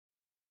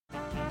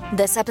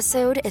This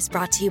episode is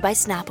brought to you by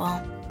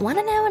Snapple. Want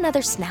to know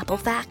another Snapple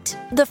fact?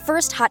 The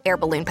first hot air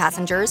balloon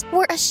passengers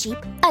were a sheep,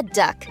 a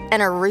duck,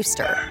 and a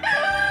rooster.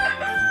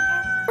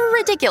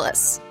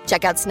 Ridiculous.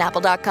 Check out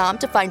Snapple.com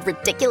to find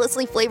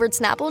ridiculously flavored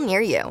Snapple near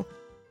you.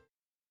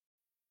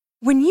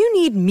 When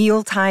you need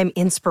mealtime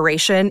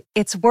inspiration,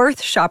 it's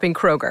worth shopping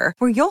Kroger,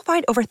 where you'll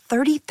find over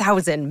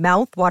 30,000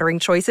 mouth-watering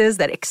choices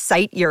that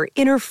excite your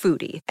inner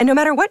foodie. And no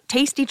matter what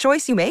tasty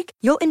choice you make,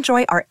 you'll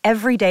enjoy our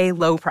everyday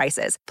low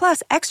prices,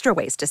 plus extra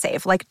ways to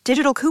save, like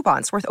digital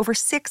coupons worth over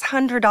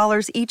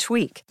 $600 each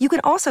week. You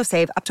can also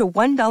save up to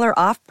 $1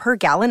 off per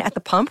gallon at the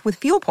pump with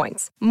fuel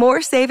points.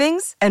 More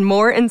savings and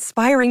more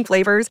inspiring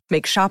flavors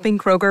make shopping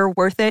Kroger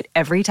worth it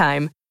every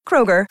time.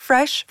 Kroger,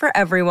 fresh for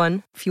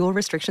everyone. Fuel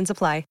restrictions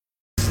apply.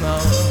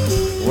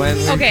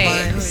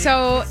 Okay,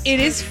 so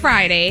it is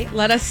Friday.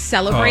 Let us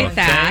celebrate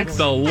that. Thank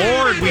the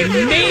Lord, we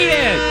made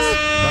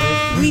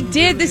it! We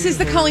did. This is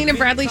the Colleen and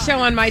Bradley Show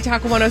on My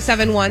Talk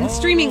 1071,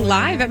 streaming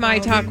live at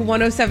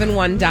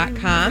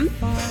mytalk1071.com.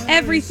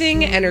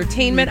 Everything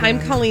entertainment. I'm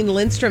Colleen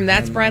Lindstrom.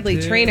 That's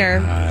Bradley Trainer.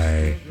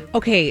 Hi.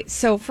 Okay,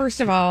 so first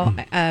of all,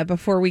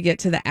 before we get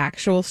to the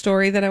actual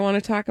story that I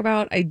want to talk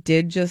about, I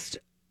did just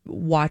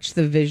watch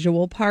the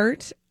visual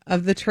part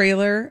of the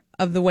trailer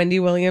of the Wendy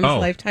Williams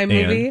Lifetime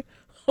movie.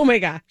 Oh my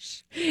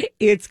gosh.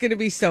 It's going to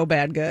be so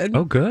bad good.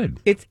 Oh,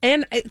 good. It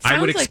I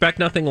would expect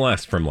nothing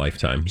less from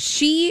Lifetime.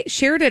 She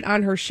shared it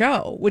on her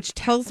show, which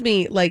tells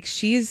me like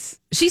she's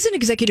an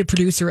executive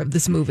producer of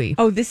this movie.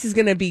 Oh, this is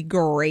going to be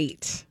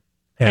great.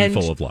 And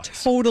full of lies.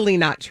 Totally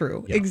not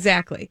true. Yeah.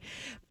 Exactly.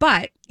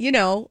 But,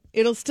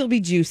 it'll still be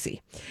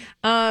juicy.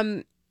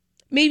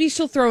 Maybe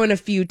she'll throw in a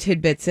few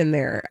tidbits in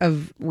there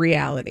of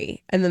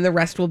reality, and then the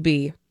rest will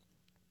be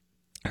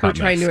her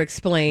trying to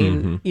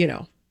explain,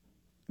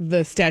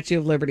 the Statue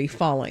of Liberty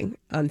falling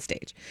on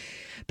stage.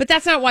 But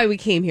that's not why we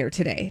came here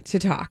today to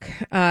talk.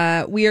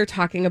 We are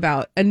talking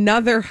about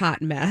another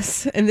hot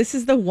mess, and this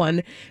is the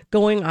one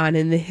going on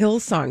in the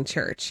Hillsong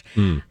Church.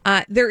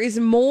 There is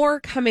more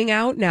coming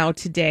out now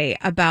today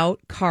about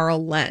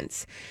Carl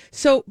Lentz.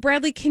 So,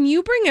 Bradley, can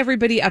you bring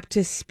everybody up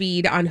to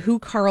speed on who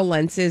Carl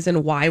Lentz is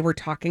and why we're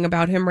talking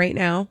about him right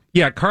now?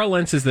 Yeah, Carl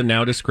Lentz is the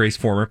now disgraced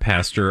former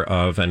pastor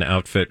of an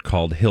outfit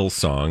called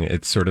Hillsong.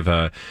 It's sort of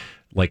a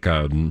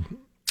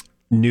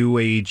new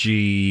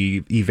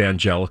agey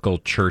evangelical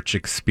church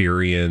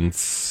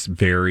experience,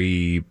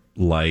 very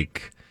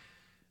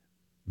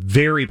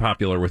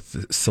popular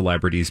with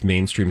celebrities,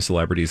 mainstream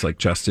celebrities like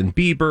Justin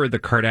Bieber, the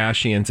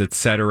Kardashians,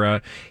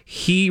 etc.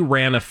 He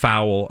ran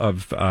afoul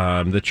of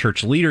the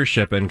church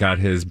leadership and got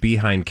his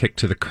behind kicked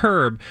to the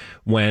curb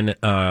when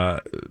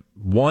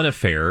one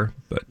affair,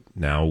 but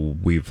now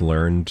we've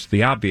learned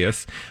the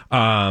obvious,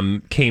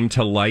 came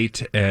to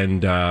light.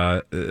 And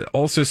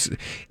also,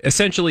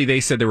 essentially,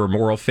 they said there were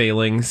moral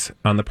failings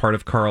on the part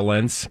of Carl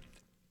Lentz.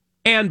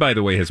 And, by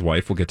the way, his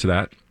wife, we'll get to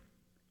that,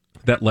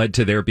 that led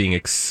to their being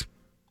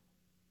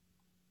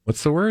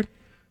what's the word?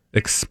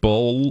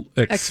 Expelled?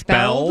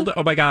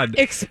 Oh, my God.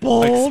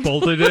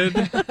 Expulted.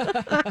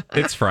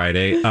 It's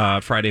Friday.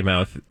 Friday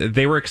mouth.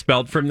 They were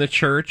expelled from the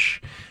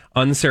church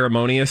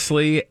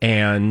unceremoniously,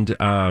 and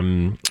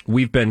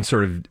we've been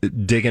sort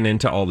of digging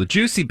into all the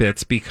juicy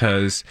bits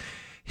because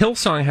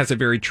Hillsong has a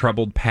very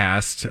troubled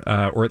past,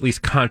 or at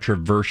least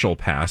controversial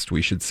past,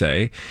 we should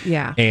say.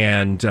 Yeah.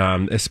 And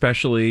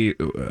especially,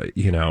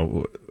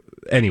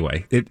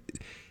 anyway,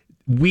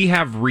 we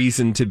have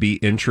reason to be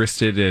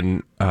interested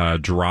in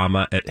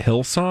drama at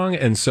Hillsong,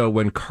 and so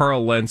when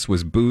Carl Lentz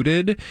was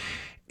booted,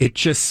 it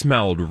just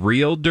smelled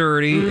real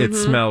dirty. Mm-hmm. It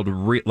smelled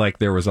like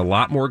there was a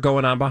lot more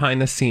going on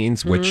behind the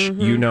scenes, which,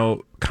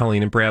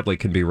 Colleen and Bradley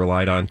can be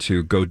relied on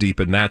to go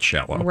deep in that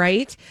shallow.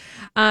 Right.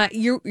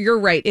 You're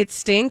right. It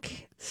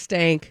stank.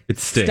 It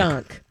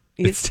stunk.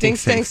 It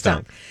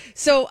stunk.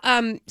 So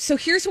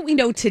here's what we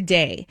know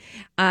today.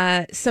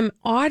 Some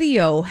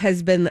audio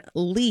has been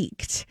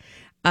leaked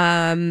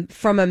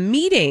from a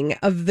meeting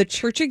of the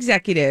church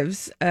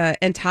executives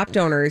and top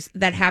donors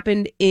that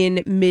happened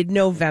in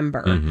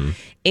mid-November. Mm-hmm.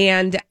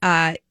 And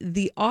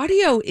the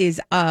audio is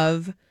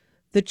of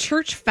the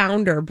church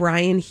founder,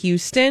 Brian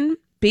Houston,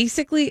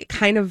 basically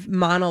kind of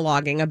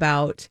monologuing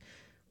about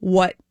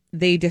what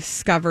they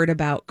discovered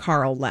about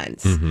Carl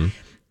Lentz. Mm-hmm.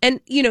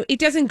 And, it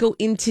doesn't go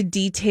into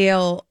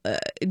details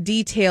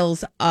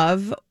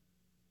of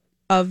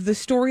the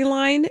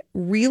storyline,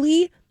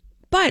 really.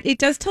 But it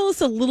does tell us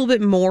a little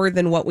bit more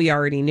than what we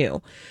already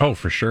knew. Oh,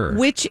 for sure.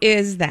 Which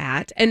is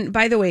that, and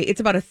by the way,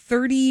 it's about a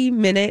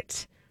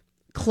 30-minute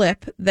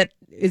clip that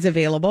is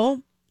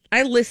available.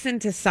 I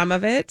listened to some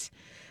of it.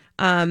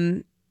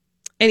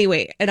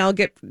 Anyway, and I'll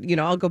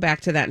go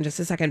back to that in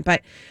just a second.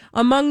 But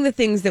among the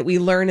things that we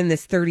learn in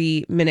this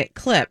 30-minute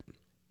clip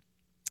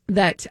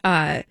that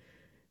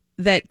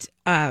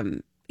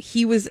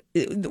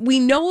we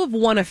know of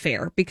one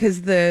affair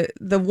because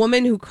the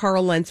woman who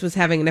Carl Lentz was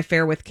having an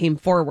affair with came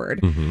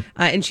forward. Mm-hmm.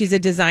 And she's a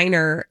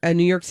designer, a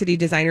New York City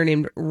designer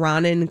named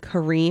Ronan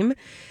Kareem.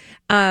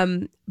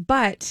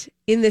 But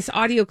in this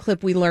audio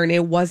clip, we learn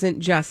it wasn't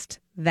just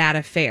that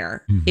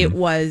affair. Mm-hmm. It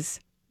was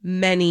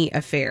many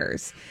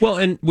affairs. Well,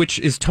 and which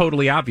is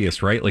totally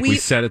obvious, right? Like we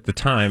said at the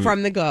time.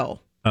 From the go.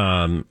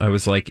 I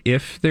was like,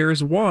 if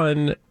there's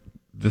one,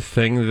 the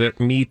thing that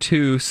Me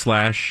Too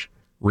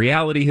 /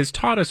 reality has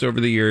taught us over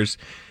the years,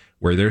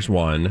 where there's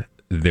one,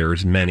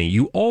 there's many.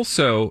 You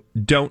also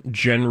don't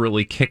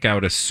generally kick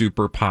out a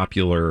super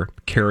popular,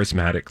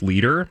 charismatic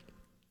leader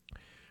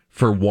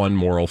for one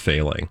moral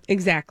failing.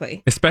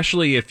 Exactly.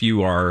 Especially if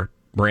you are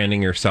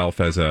branding yourself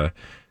as a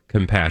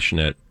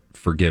compassionate,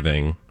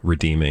 forgiving,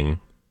 redeeming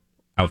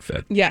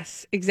outfit.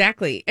 Yes,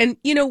 exactly. And,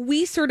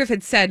 we sort of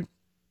had said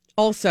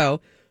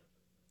also,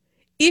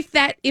 if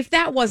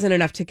that wasn't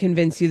enough to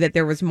convince you that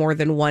there was more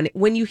than one,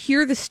 when you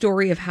hear the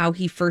story of how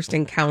he first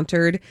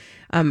encountered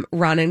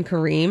Ron and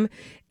Kareem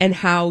and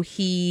how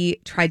he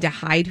tried to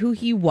hide who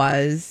he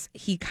was,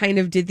 he kind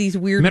of did these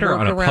weird Met her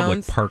on a workarounds.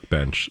 public park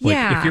bench.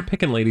 Like, if you're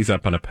picking ladies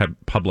up on a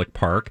public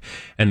park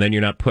and then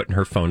you're not putting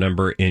her phone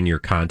number in your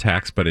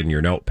contacts but in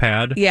your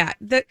notepad. Yeah,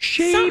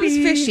 something's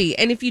fishy.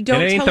 And if you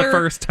don't tell her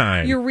first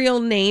time. your real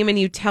name and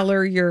you tell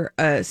her you're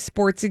a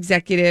sports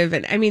executive,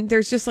 and I mean,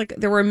 there's just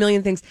there were a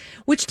million things,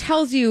 which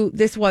tells you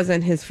this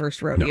wasn't his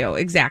first rodeo. No.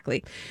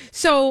 Exactly.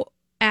 So,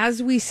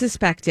 as we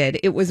suspected,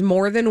 it was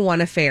more than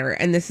one affair,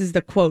 and this is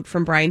the quote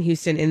from Brian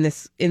Houston in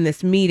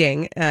this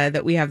meeting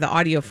that we have the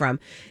audio from.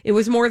 It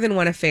was more than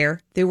one affair.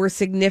 They were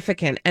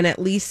significant, and at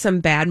least some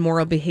bad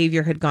moral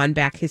behavior had gone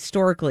back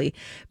historically,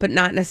 but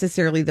not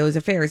necessarily those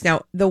affairs.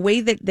 Now, the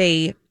way that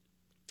they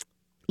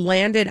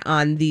landed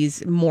on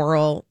these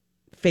moral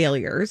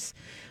failures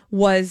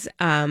was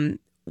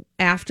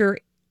after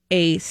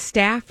a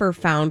staffer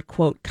found,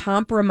 quote,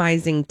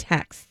 compromising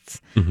texts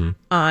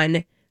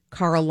on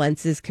Carl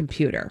Lentz's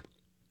computer.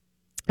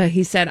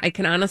 He said, I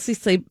can honestly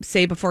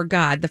say before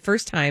God, the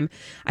first time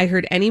I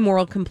heard any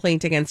moral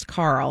complaint against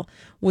Carl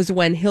was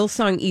when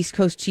Hillsong East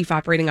Coast Chief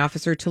Operating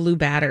Officer Toulouse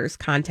Batters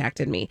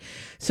contacted me.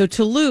 So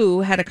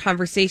Toulouse had a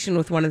conversation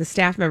with one of the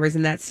staff members,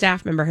 and that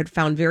staff member had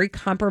found very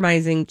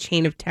compromising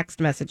chain of text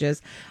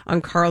messages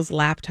on Carl's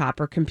laptop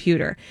or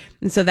computer.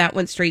 And so that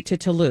went straight to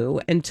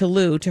Toulouse. And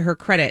Toulouse, to her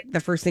credit,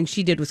 the first thing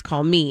she did was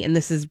call me. And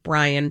this is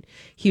Brian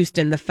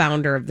Houston, the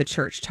founder of the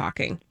church,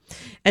 talking.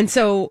 And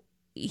so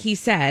he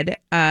said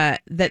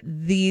that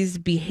these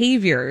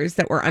behaviors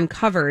that were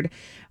uncovered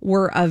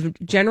were of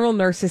general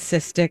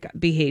narcissistic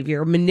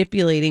behavior,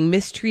 manipulating,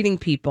 mistreating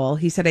people.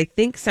 He said, I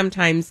think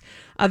sometimes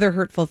other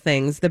hurtful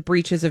things, the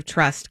breaches of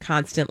trust,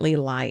 constantly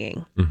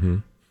lying. Mm-hmm.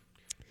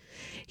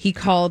 He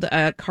called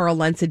Carl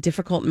Lentz a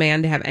difficult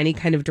man to have any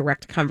kind of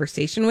direct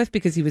conversation with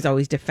because he was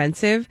always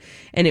defensive,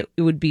 and it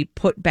would be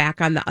put back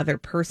on the other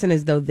person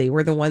as though they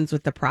were the ones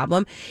with the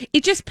problem.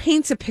 It just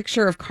paints a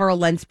picture of Carl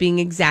Lentz being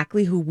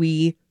exactly who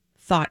we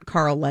thought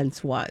Carl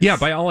Lentz was. Yeah,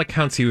 by all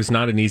accounts, he was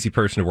not an easy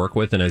person to work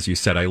with. And as you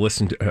said, I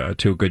listened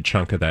to a good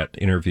chunk of that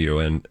interview,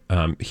 and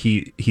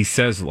he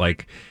says,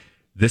 like,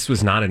 this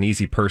was not an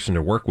easy person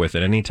to work with.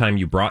 And anytime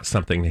you brought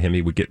something to him,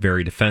 he would get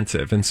very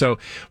defensive. And so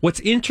what's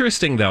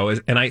interesting, though,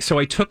 is,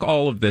 I took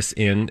all of this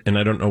in, and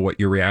I don't know what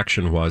your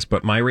reaction was,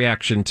 but my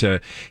reaction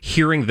to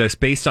hearing this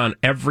based on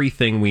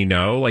everything we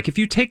know, like, if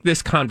you take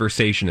this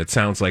conversation, it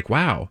sounds like,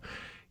 wow,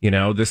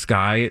 this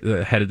guy,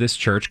 the head of this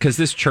church, because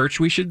this church,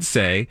 we should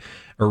say,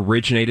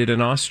 originated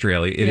in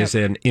Australia. It is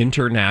an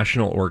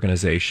international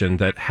organization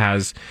that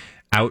has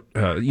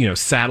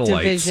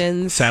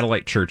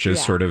satellite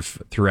churches sort of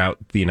throughout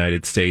the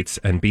United States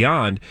and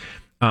beyond.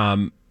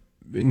 And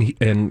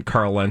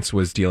Carl Lentz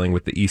was dealing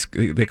with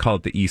they call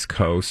it the East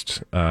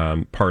Coast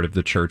part of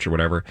the church or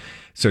whatever.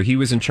 So he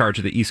was in charge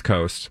of the East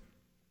Coast.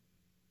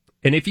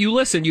 And if you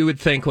listen, you would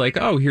think like,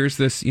 oh, here's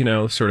this,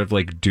 sort of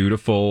like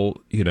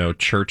dutiful,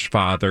 church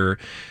father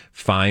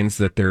finds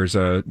that there's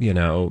a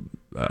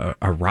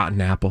rotten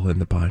apple in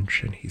the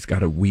bunch and he's got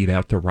to weed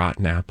out the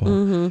rotten apple.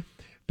 Mm-hmm.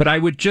 But I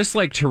would just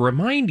like to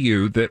remind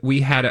you that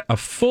we had a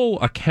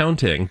full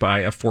accounting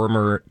by a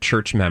former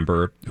church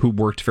member who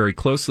worked very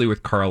closely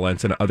with Carl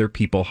Lentz and other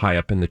people high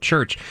up in the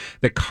church,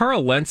 that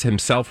Carl Lentz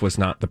himself was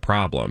not the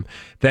problem,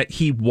 that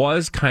he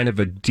was kind of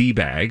a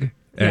D-bag.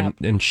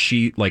 And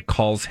she like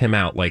calls him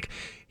out, like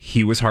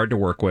he was hard to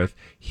work with.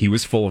 He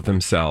was full of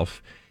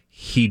himself.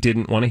 He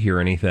didn't want to hear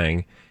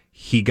anything.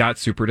 He got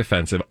super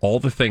defensive, all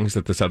the things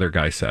that this other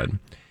guy said.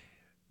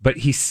 But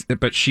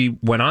she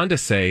went on to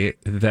say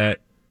that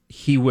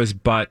he was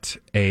but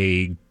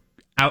an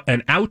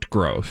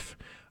outgrowth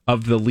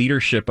of the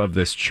leadership of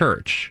this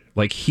church.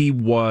 Like he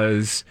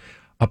was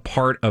a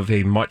part of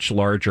a much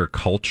larger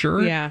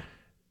culture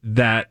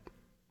that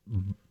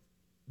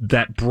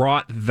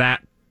brought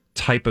that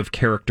type of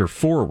character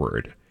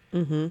forward.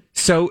 Mm-hmm.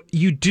 So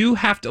you do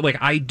have to, like,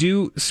 I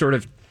do sort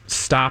of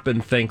stop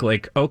and think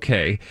like,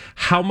 okay,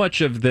 how much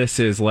of this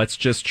is let's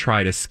just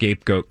try to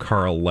scapegoat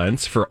Carl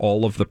Lentz for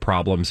all of the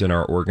problems in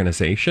our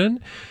organization,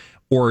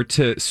 or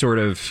to sort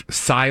of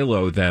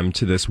silo them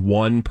to this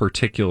one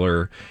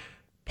particular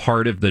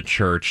part of the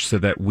church so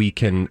that we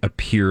can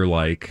appear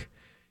like,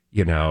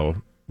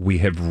 we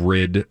have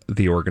rid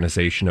the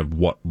organization of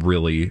what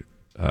really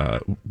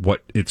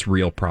what its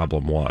real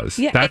problem was.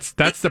 Yeah,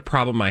 that's the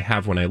problem I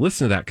have when I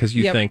listen to that, because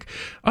you think,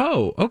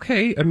 oh,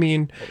 okay, I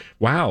mean,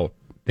 wow,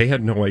 they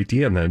had no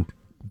idea, and then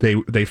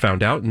they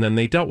found out, and then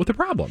they dealt with the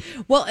problem.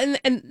 Well,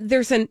 and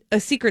there's a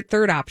secret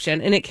third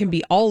option, and it can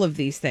be all of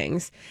these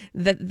things,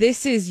 that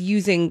this is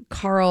using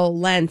Carl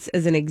Lentz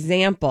as an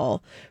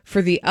example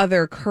for the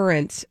other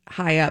current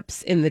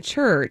high-ups in the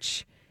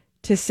church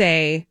to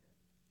say,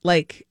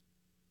 like,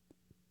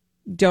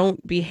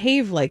 don't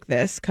behave like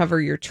this,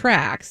 cover your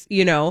tracks,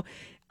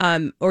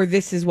 or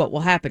this is what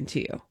will happen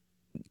to you.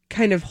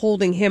 Kind of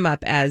holding him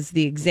up as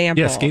the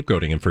example. Yeah,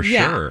 scapegoating him for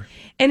sure.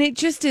 And it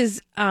just is...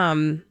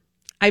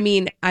 I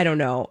mean, I don't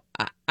know.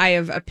 I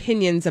have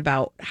opinions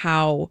about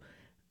how,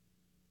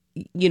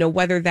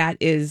 whether that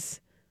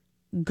is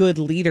good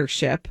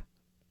leadership.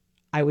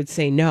 I would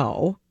say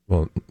no.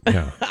 Well,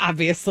 yeah.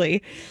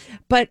 Obviously.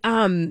 But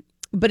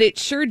it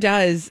sure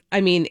does.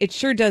 I mean, it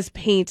sure does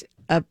paint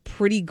a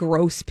pretty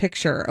gross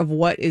picture of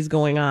what is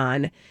going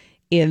on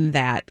in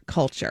that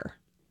culture.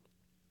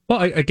 Well,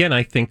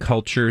 I think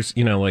cultures,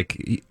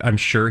 I'm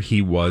sure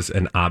he was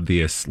an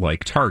obvious,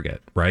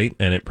 target, right?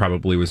 And it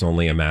probably was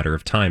only a matter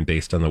of time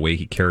based on the way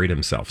he carried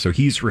himself. So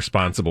he's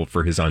responsible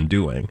for his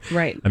undoing.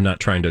 Right. I'm not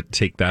trying to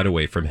take that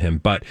away from him,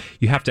 but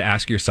you have to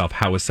ask yourself,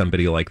 how is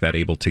somebody like that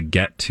able to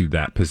get to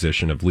that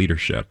position of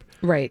leadership?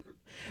 Right.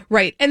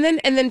 Right. And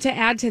then to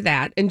add to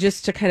that, and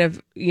just to kind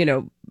of,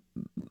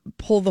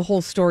 pull the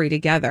whole story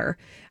together,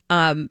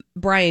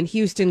 Brian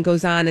Houston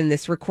goes on in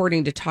this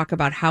recording to talk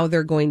about how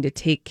they're going to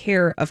take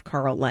care of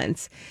Carl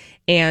Lentz,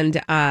 and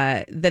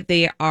that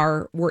they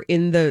were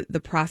in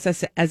the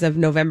process as of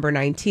November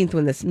 19th,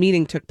 when this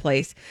meeting took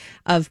place,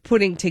 of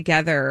putting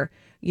together,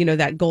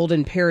 that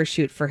golden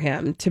parachute for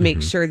him to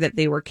make sure that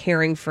they were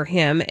caring for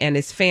him and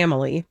his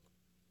family,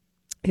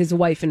 his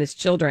wife and his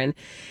children.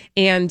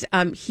 And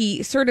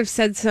he sort of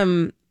said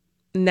some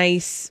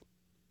nice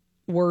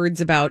words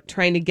about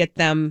trying to get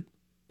them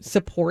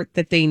support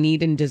that they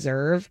need and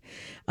deserve,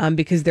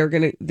 because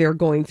they're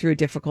going through a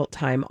difficult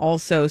time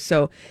also.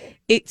 So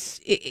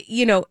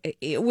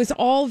it was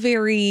all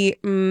very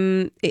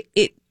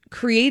it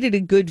created a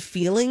good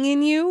feeling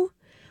in you,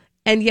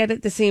 and yet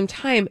at the same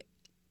time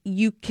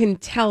you can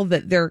tell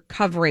that they're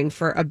covering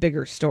for a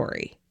bigger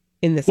story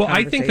in this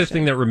I think the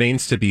thing that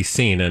remains to be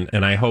seen,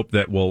 and I hope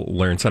that we'll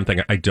learn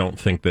something. I don't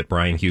think that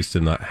Brian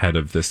Houston, the head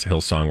of this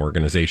Hillsong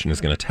organization,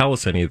 is going to tell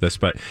us any of this,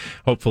 but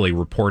hopefully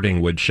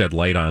reporting would shed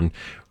light on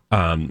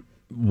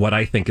what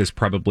I think is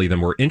probably the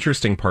more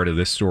interesting part of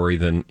this story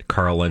than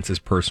Carl Lentz's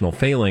personal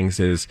failings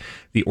is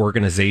the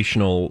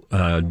organizational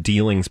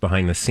dealings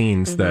behind the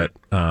scenes that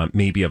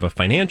may be of a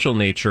financial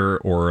nature,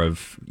 or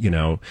of,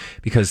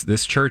 because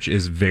this church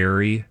is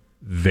very,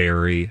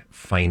 very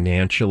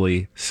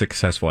financially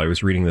successful. I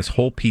was reading this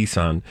whole piece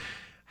on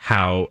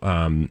how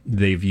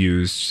they've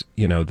used,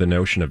 the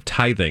notion of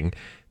tithing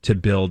to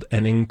build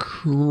an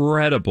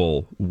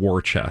incredible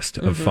war chest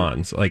of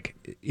funds, like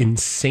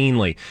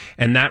insanely.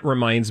 And that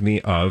reminds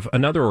me of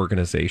another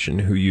organization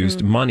who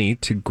used money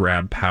to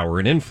grab power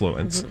and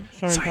influence.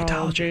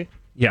 Scientology.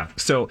 Yeah.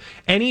 So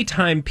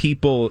anytime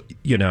people,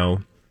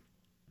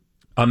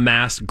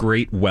 amass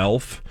great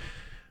wealth,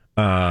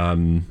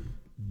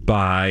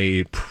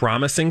 by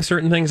promising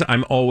certain things,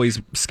 I'm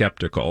always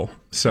skeptical.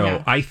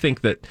 So I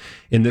think that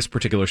in this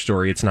particular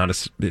story, it's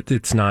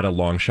not a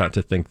long shot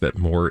to think that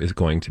more is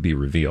going to be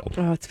revealed.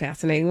 Oh, it's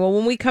fascinating. Well,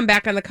 when we come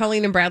back on the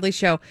Colleen and Bradley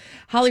Show,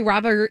 Holly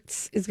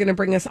Roberts is going to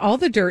bring us all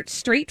the dirt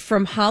straight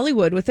from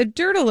Hollywood with a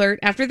dirt alert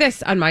after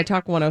this on My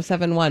Talk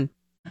 107.1.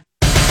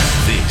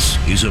 This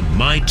is a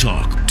My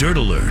Talk Dirt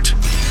Alert.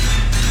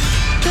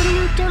 Dirt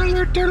alert, dirt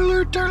alert, dirt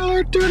alert, dirt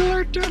alert, dirt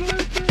alert, dirt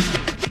alert.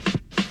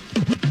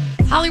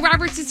 Holly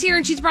Roberts is here,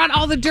 and she's brought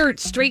all the dirt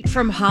straight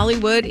from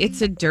Hollywood. It's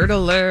a dirt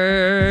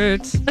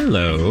alert.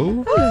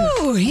 Hello.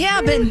 Oh,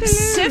 yeah, been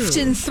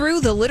sifting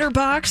through the litter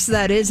box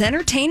that is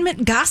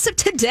entertainment gossip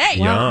today.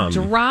 Well,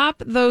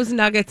 drop those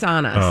nuggets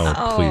on us.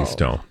 Oh, please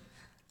don't.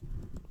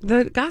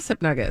 The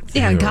gossip nuggets.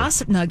 Yeah,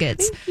 gossip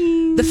nuggets.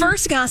 The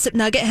first gossip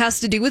nugget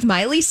has to do with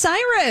Miley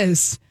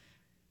Cyrus.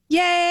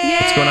 Yay!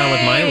 What's going on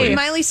with Miley?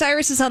 Miley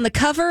Cyrus is on the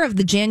cover of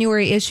the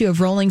January issue of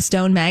Rolling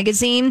Stone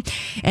magazine,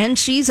 and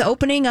she's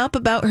opening up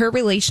about her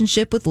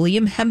relationship with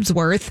Liam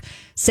Hemsworth,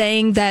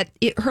 saying that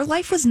her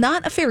life was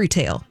not a fairy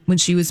tale when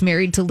she was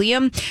married to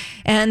Liam,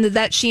 and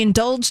that she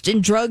indulged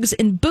in drugs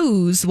and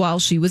booze while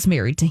she was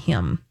married to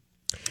him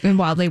and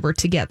while they were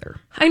together.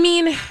 I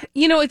mean,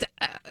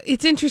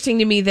 it's interesting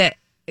to me that,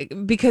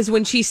 because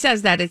when she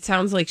says that, it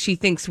sounds like she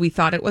thinks we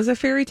thought it was a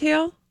fairy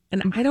tale.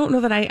 And I don't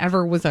know that I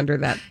ever was under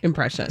that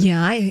impression.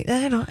 Yeah,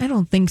 I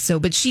don't think so.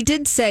 But she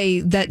did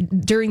say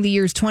that during the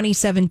years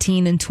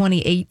 2017 and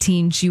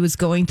 2018, she was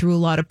going through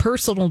a lot of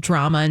personal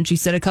drama. And she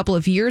said a couple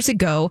of years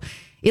ago,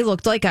 it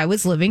looked like I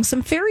was living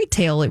some fairy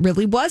tale. It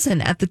really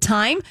wasn't. At the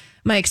time,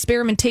 my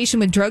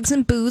experimentation with drugs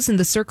and booze and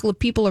the circle of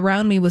people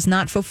around me was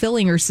not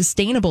fulfilling or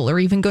sustainable or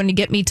even going to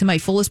get me to my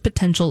fullest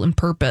potential and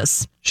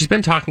purpose. She's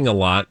been talking a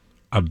lot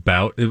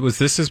about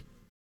it.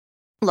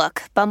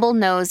 Look, Bumble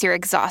knows you're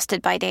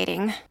exhausted by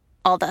dating.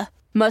 All the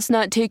must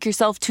not take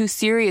yourself too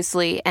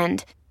seriously,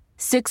 and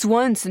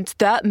 6'1" since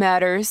that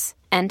matters,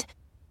 and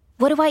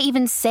What do I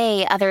even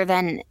say other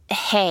than,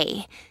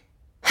 hey?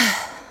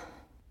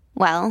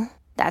 Well,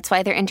 that's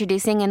why they're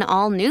introducing an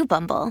all-new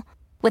Bumble,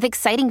 with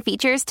exciting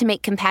features to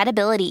make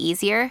compatibility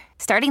easier,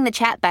 starting the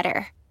chat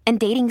better, and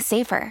dating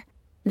safer.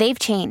 They've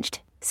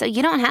changed, so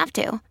you don't have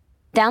to.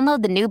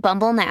 Download the new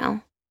Bumble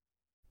now.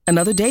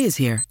 Another day is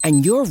here,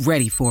 and you're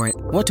ready for it.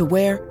 What to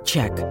wear?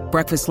 Check.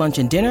 Breakfast, lunch,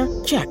 and dinner?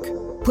 Check.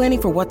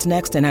 Planning for what's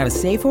next and how to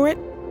save for it?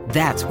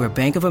 That's where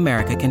Bank of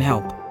America can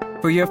help.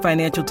 For your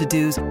financial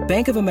to-dos,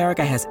 Bank of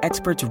America has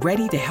experts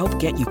ready to help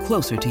get you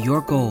closer to your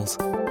goals.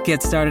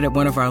 Get started at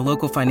one of our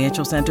local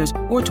financial centers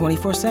or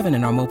 24/7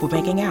 in our mobile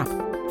banking app.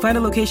 Find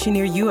a location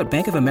near you at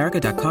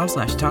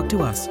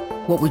bankofamerica.com/talktous.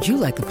 What would you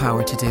like the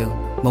power to do?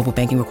 Mobile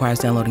banking requires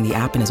downloading the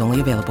app and is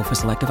only available for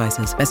select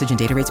devices. Message and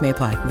data rates may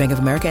apply. Bank of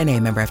America N.A.,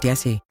 member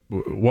FDIC.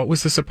 What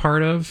was this a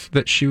part of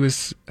that she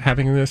was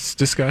having this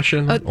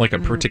discussion? Like a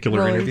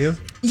particular interview?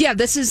 Yeah,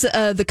 this is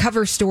the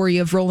cover story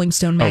of Rolling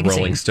Stone magazine.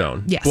 Rolling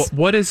Stone. Yes.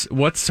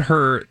 What's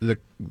her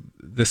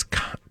this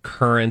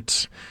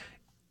current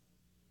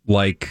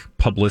like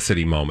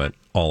publicity moment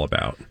all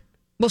about?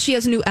 Well, she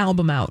has a new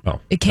album out. Oh,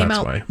 it came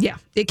that's out. why. Yeah,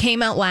 it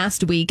came out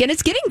last week, and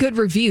it's getting good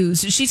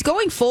reviews. She's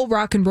going full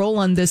rock and roll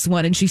on this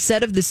one, and she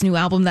said of this new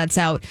album that's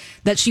out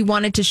that she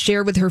wanted to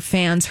share with her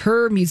fans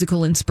her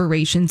musical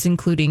inspirations,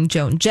 including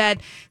Joan Jett,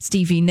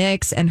 Stevie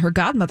Nicks, and her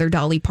godmother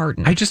Dolly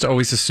Parton. I just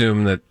always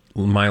assume that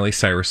Miley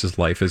Cyrus's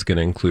life is going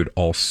to include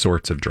all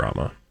sorts of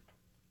drama,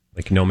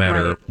 like no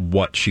matter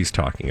what she's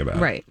talking about.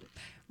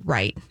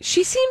 Right.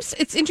 She seems,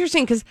 it's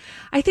interesting because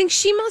I think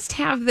she must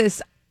have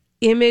this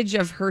image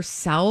of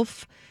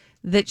herself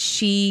that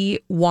she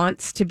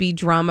wants to be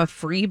drama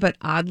free, but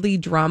oddly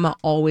drama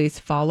always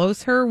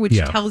follows her, which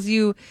tells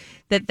you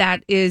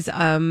that is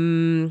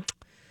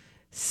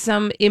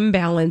some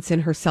imbalance in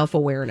her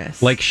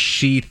self-awareness. Like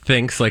she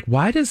thinks like,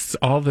 why does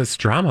all this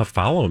drama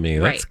follow me?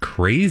 That's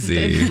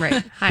crazy.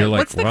 Right. Hi. You're like,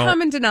 what's the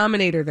common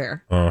denominator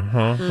there?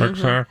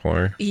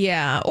 Exactly.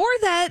 Yeah, or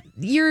that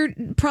you're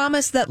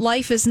promised that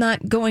life is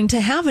not going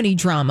to have any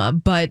drama,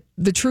 but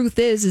the truth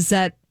is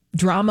that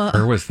drama.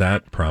 Where was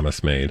that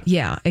promise made?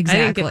 Yeah,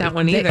 exactly. I didn't get that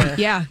one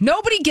either.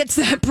 Nobody gets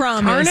that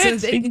promise. Darn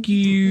it. Thank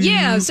you.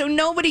 Yeah, so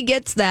nobody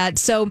gets that.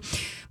 So,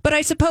 but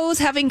I suppose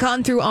having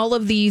gone through all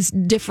of these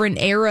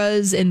different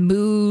eras and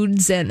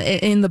moods and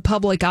in the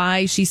public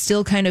eye, she's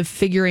still kind of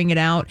figuring it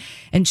out.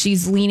 And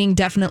she's leaning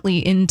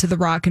definitely into the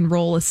rock and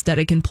roll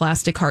aesthetic and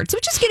Plastic Hearts,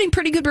 which is getting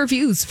pretty good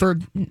reviews for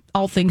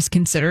all things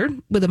considered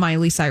with a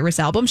Miley Cyrus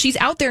album. She's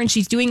out there and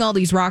she's doing all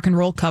these rock and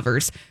roll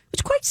covers,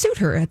 which quite suit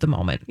her at the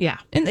moment. Yeah.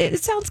 And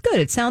it sounds good.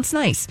 It sounds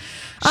nice.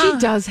 She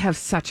does have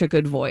such a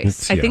good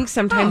voice. I think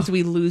sometimes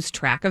we lose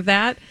track of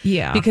that.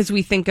 Yeah. Because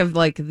we think of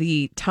like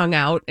the tongue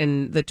out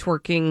and the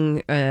twerking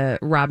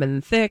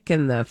Robin Thicke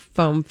and the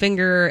foam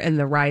finger and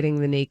the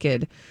riding the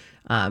naked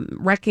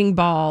wrecking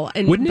ball.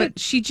 But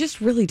she just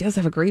really does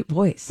have a great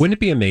voice. Wouldn't it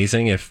be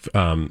amazing if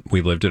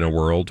we lived in a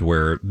world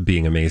where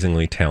being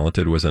amazingly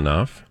talented was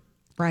enough?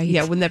 Right.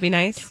 Yeah, wouldn't that be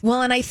nice?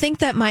 Well, and I think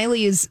that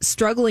Miley is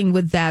struggling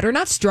with that, or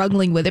not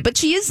struggling with it, but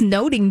she is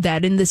noting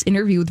that in this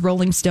interview with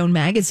Rolling Stone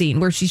magazine,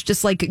 where she's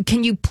just like,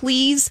 can you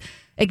please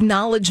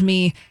acknowledge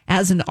me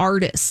as an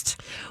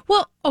artist?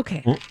 Well,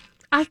 okay.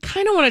 I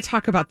kind of want to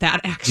talk about that,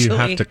 actually. You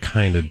have to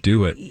kind of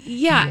do it.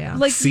 Yeah.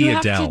 Like See you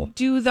have Adele. to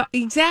do the...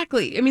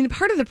 Exactly. I mean,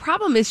 part of the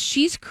problem is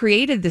she's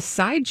created this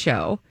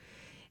sideshow,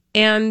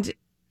 and...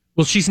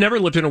 Well, she's never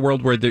lived in a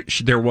world where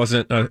there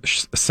wasn't a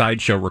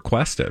sideshow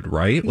requested,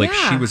 right? Like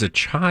she was a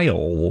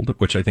child,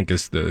 which I think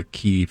is the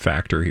key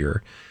factor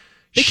here.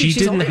 She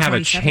didn't have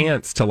a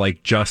chance to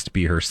like just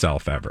be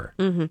herself ever.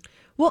 Mm-hmm.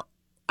 Well,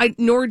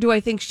 nor do I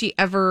think she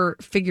ever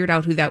figured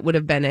out who that would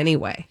have been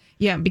anyway.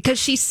 Yeah, because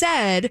she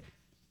said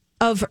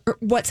of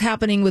what's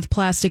happening with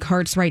Plastic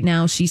Hearts right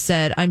now, she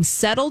said, I'm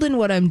settled in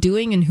what I'm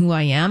doing and who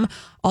I am.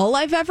 All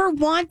I've ever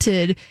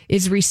wanted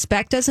is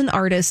respect as an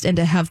artist and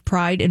to have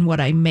pride in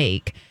what I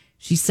make.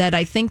 She said,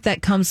 I think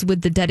that comes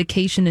with the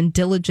dedication and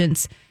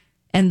diligence,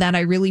 and that I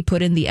really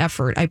put in the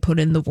effort. I put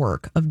in the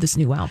work of this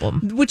new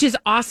album. Which is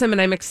awesome,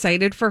 and I'm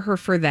excited for her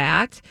for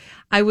that.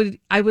 I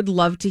would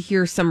love to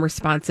hear some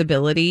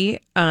responsibility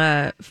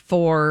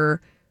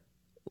for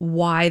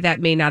why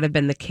that may not have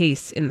been the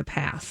case in the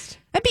past.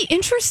 I'd be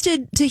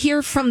interested to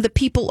hear from the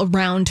people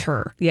around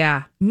her.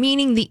 Yeah.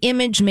 Meaning the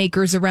image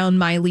makers around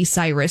Miley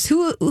Cyrus.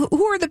 Who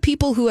are the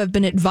people who have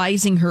been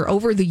advising her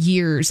over the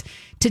years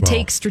to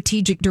take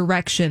strategic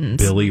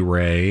directions? Billy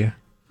Ray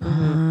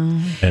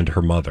and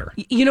her mother.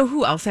 You know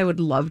who else I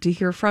would love to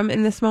hear from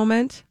in this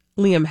moment?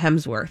 Liam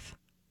Hemsworth.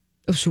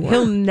 Oh, sure.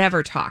 He'll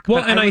never talk.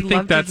 Well, but and I would think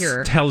love that to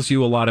hear. tells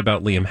you a lot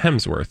about Liam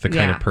Hemsworth, the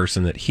kind of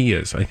person that he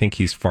is. I think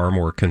he's far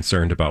more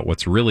concerned about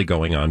what's really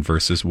going on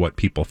versus what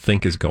people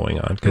think is going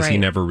on, because he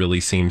never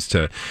really seems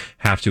to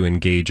have to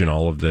engage in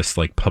all of this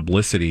like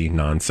publicity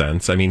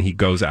nonsense. I mean, he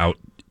goes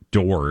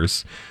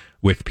outdoors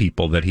with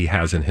people that he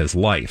has in his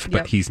life, but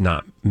Yep. he's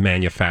not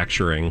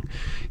manufacturing,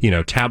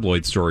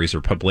 tabloid stories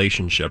or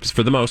publicationships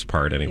for the most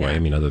part anyway. Yeah. I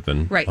mean, other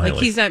than Right. Miley.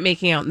 Like he's not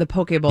making out in the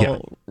Poke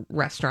Bowl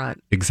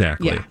restaurant.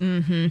 Exactly.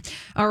 Yeah.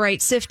 All right,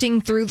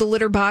 sifting through the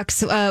litter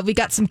box, we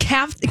got some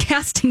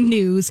casting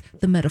news,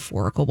 the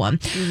metaphorical one.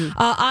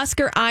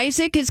 Oscar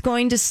Isaac is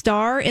going to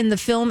star in the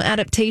film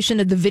adaptation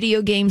of the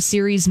video game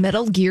series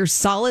Metal Gear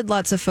Solid.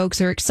 Lots of folks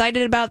are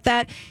excited about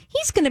that.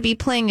 He's going to be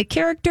playing a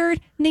character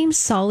named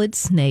Solid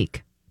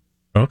Snake.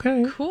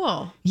 Okay.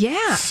 Cool.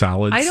 Yeah.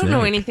 Solid I don't know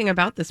Snake. anything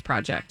about this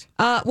project.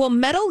 Well,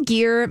 Metal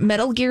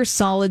Gear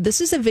Solid,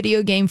 this is a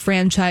video game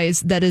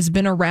franchise that has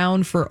been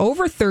around for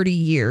over 30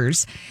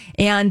 years.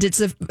 And it's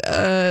a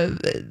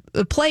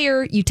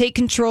player, you take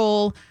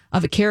control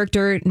of a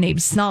character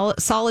named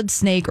Solid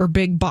Snake or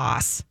Big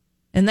Boss.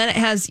 And then it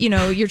has,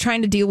 you're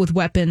trying to deal with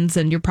weapons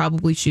and you're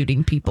probably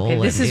shooting people.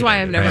 Okay, this and- is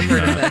why I've never I'm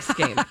heard of not. this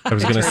game. I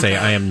was going to say,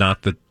 I am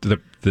not the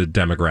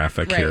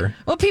demographic Right. here.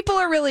 Well, people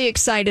are really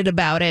excited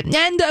about it.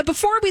 And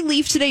before we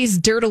leave today's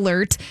Dirt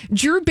Alert,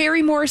 Drew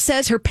Barrymore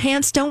says her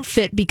pants don't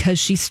fit because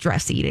she's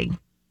stress eating.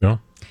 No?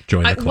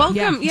 Join the club.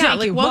 Welcome, Yeah,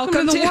 thank you.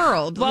 welcome to the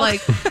world.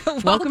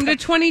 Welcome. Welcome to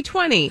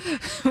 2020.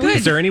 Good.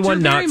 Is there anyone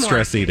Drew not Barrymore.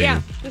 stress eating?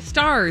 Yeah, the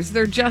stars.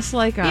 They're just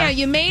like us. Yeah,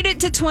 you made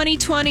it to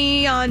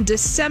 2020 on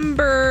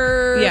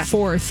December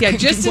 4th. Yeah,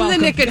 just in the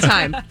Welcome. nick of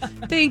time.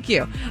 Thank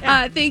you.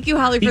 Thank you,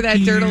 Holly, for that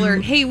Dirt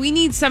Alert. Hey, we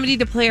need somebody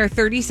to play our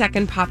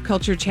 30-second pop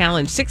culture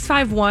challenge.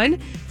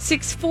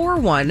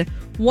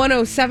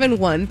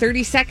 651-641-1071.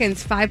 30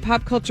 seconds, 5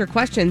 pop culture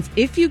questions.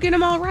 If you get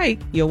them all right,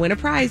 you'll win a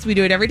prize. We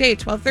do it every day at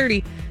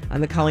 12:30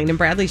 on the Colleen and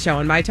Bradley Show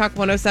on My Talk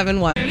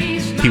 1071.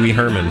 Pee Wee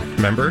Herman,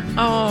 remember?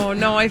 Oh,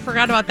 no, I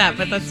forgot about that,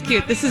 but that's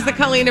cute. This is the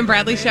Colleen and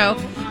Bradley Show.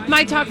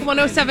 My Talk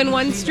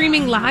 1071,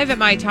 streaming live at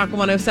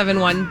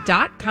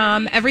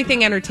mytalk1071.com.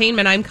 Everything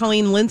Entertainment. I'm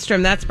Colleen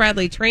Lindstrom. That's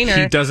Bradley Trainer.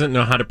 He doesn't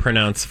know how to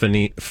pronounce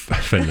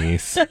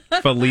Felice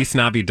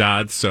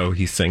Navidad, so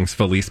he sings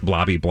Felice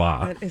Blobby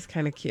Blah. That is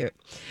kind of cute.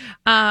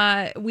 We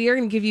are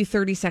going to give you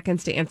 30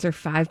 seconds to answer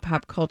 5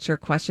 pop culture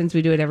questions.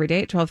 We do it every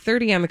day at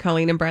 12:30 on the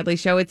Colleen and Bradley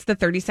Show. It's the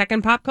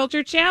 30-second pop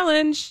culture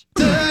challenge.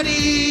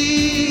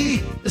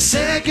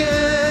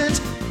 30-second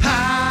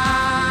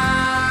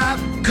pop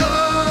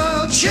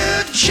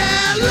culture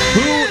challenge.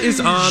 Who is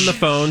on the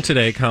phone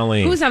today,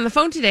 Colleen? Who's on the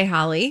phone today,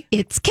 Holly?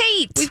 It's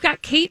Kate. We've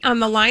got Kate on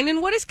the line,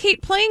 and what is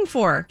Kate playing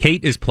for?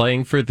 Kate is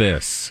playing for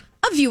this.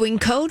 A viewing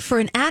code for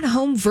an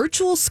at-home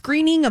virtual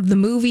screening of the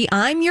movie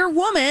I'm Your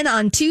Woman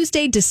on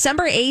Tuesday,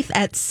 December 8th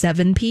at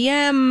 7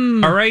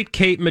 p.m. All right,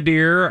 Kate, my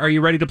dear, are you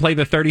ready to play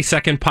the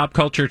 30-second pop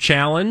culture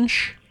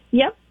challenge?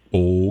 Yep.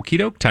 Okie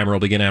doke. Timer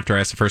will begin after I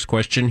ask the first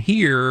question.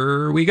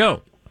 Here we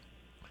go.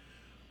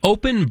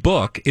 Open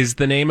Book is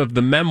the name of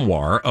the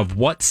memoir of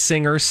what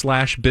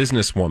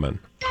singer/businesswoman?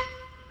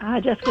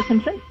 Jessica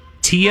Simpson.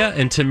 Tia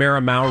and Tamara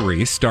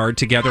Mowry starred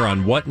together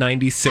on what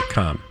 90s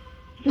sitcom?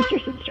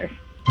 Sister.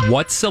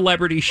 What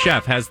celebrity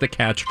chef has the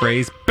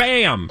catchphrase,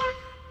 BAM?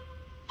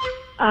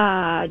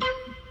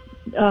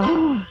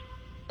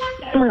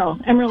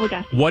 Emerald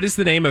Lagasse. What is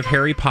the name of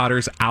Harry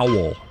Potter's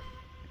owl?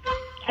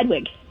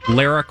 Hedwig.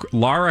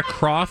 Lara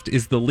Croft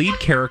is the lead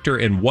character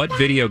in what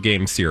video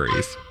game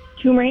series?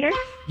 Tomb Raider.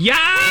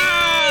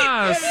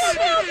 Yes!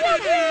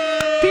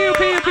 Pew,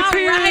 pew, pew, All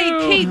pew. right,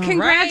 Kate,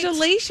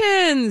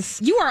 congratulations.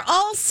 You are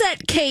all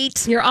set,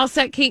 Kate. You're all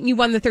set, Kate, and you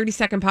won the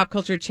 30-second pop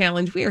culture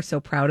challenge. We are so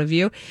proud of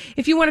you.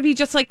 If you want to be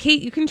just like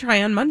Kate, you can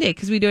try on Monday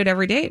because we do it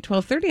every day at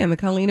 12:30 on the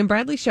Colleen and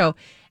Bradley Show.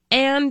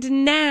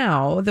 And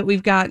now that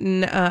we've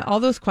gotten all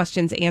those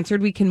questions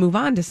answered, we can move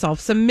on to solve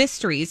some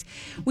mysteries.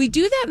 We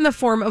do that in the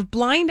form of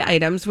blind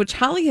items, which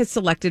Holly has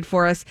selected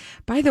for us.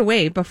 By the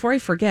way, before I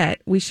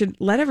forget, we should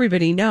let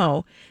everybody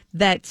know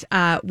that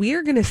we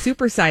are going to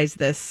supersize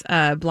this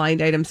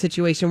blind item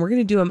situation. We're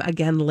going to do them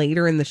again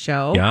later in the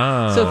show.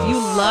 Yes. So if you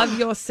love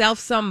yourself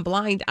some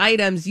blind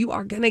items, you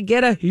are going to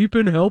get a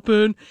heaping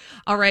helping.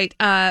 All right.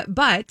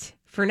 But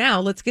for now,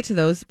 let's get to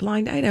those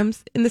blind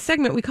items in the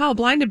segment we call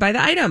Blinded by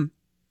the Item.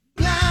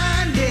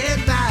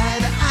 Blinded by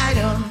the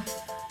item.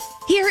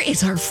 Here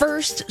is our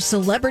first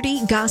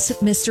celebrity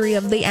gossip mystery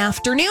of the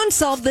afternoon.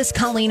 Solve this,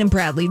 Colleen and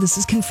Bradley. This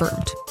is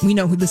confirmed. We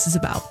know who this is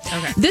about.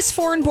 Okay. This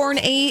foreign-born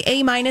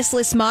A-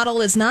 list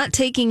model is not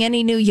taking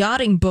any new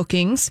yachting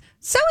bookings,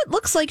 so it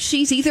looks like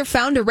she's either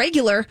found a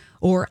regular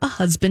or a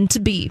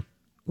husband-to-be.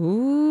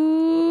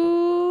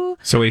 Ooh.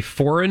 So a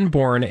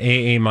foreign-born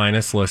AA-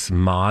 list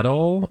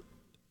model,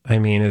 I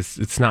mean,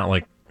 it's not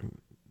like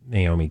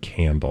Naomi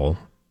Campbell.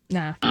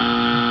 Nah.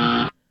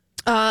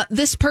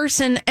 This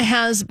person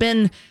has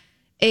been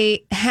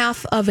a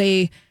half of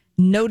a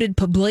noted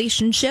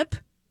publicationship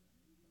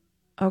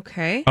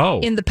Okay.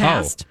 in the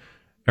past.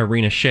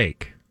 Arena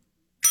Shake.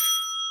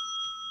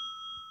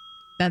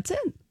 That's it.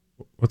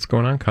 What's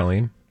going on,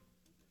 Colleen?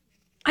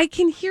 I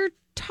can hear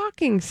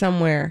talking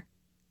somewhere,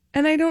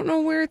 and I don't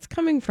know where it's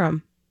coming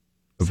from.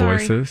 The Sorry.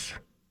 voices.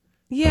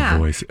 Yeah. A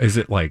voice. Is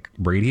it like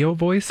radio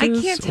voices?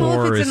 I can't tell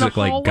or if it's is in it the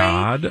like hallway.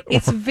 God?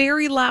 It's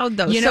very loud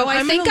though. You know, So I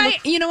I'm think gonna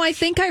look- I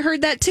think I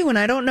heard that too, and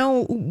I don't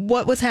know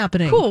what was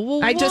happening. Cool.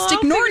 Well, I just I'll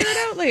ignored figure it.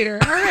 it out later.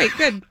 All right.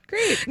 Good.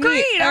 Great.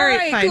 Great. Neat. All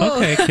right, fine. cool.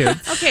 Okay,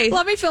 kids. Okay.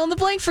 Let me fill in the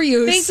blank for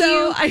you. Thank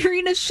so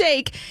Irina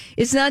Shayk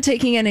is not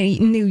taking any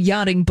new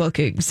yachting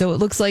bookings. So it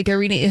looks like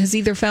Irina has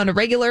either found a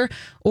regular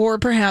or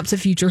perhaps a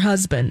future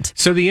husband.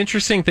 So the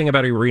interesting thing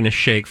about Irina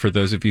Shayk, for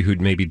those of you who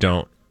maybe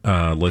don't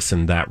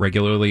listen that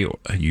regularly,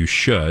 you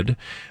should.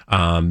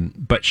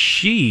 But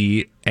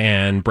she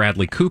and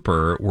Bradley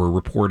Cooper were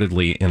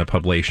reportedly in a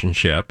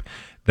publicationship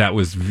that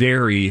was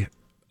very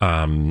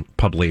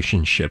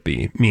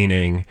publicationshipy,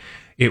 meaning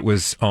it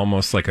was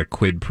almost like a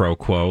quid pro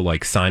quo,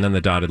 like sign on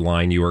the dotted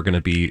line. You are going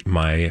to be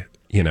my,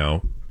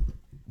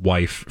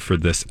 wife for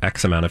this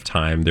X amount of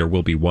time. There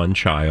will be one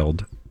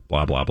child.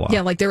 Blah, blah, blah.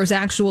 Yeah, like there was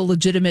actual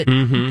legitimate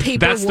paperwork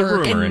That's the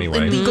rumor, and, anyway.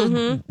 and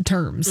legal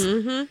terms.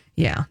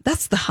 Yeah,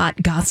 that's the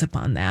hot gossip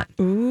on that.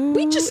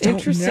 We just don't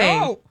interesting.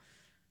 know.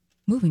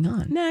 Moving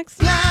on. Next.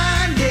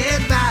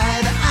 Blinded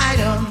by the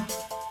item.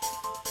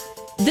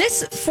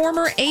 This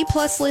former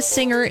A-plus list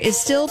singer is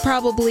still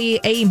probably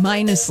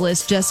A-minus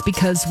list just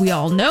because we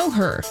all know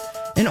her.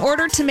 In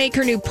order to make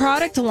her new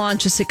product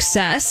launch a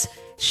success,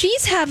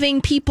 she's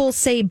having people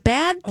say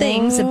bad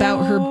things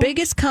about her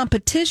biggest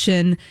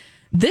competition,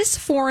 this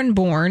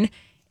foreign-born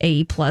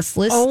A-plus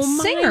list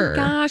singer. Oh my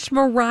gosh,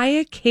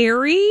 Mariah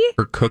Carey?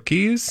 Her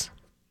cookies?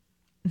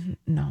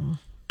 No.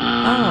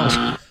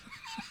 Oh.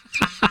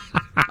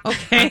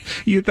 Okay.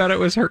 You thought it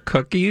was her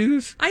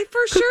cookies? I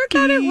for sure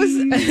thought it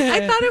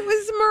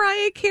was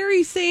Mariah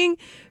Carey saying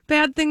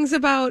bad things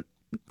about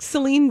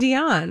Celine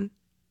Dion.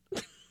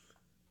 Is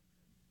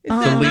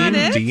that not Celine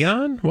it?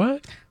 Dion?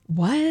 What?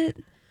 What?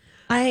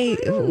 I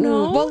don't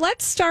know. Well,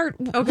 let's start.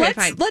 Okay,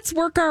 fine. Let's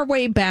work our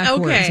way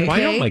backwards. Okay. Why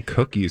don't my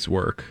cookies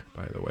work,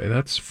 by the way?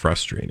 That's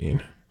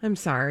frustrating. I'm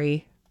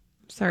sorry.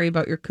 Sorry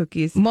about your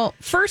cookies. Well,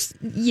 first,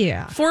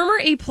 yeah. Former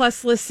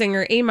A-plus list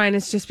singer,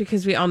 A-minus, just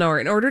because we all know her.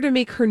 In order to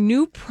make her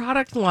new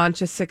product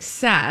launch a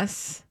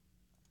success.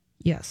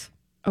 Yes.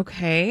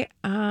 Okay.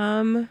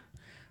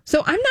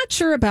 So I'm not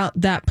sure about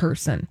that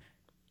person.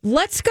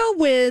 Let's go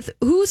with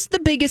who's the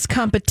biggest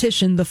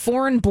competition, the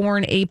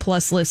foreign-born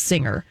A-plus list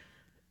singer.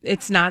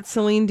 It's not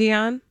Celine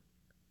Dion?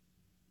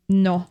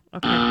 No.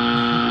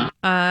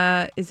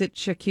 Okay. Is it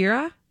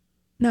Shakira?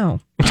 No.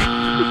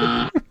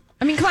 I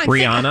mean, come on.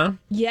 Rihanna?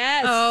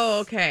 Yes. Oh,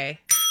 okay.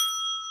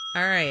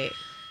 All right.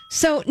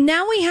 So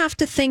now we have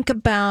to think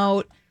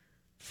about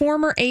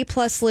former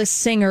A-plus list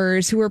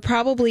singers who are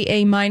probably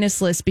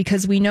A-minus list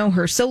because we know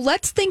her. So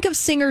let's think of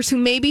singers who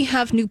maybe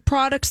have new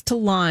products to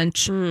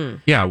launch.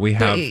 Yeah, we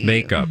have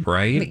makeup,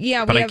 right?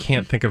 Yeah, but we I have-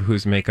 can't think of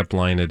whose makeup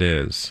line it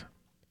is.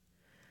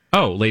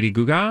 Oh, Lady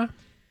Gaga?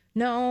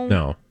 No.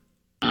 No.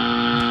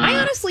 I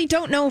honestly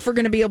don't know if we're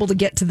going to be able to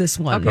get to this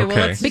one. Okay, well,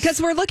 Okay. let's Because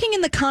we're looking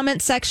in the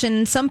comment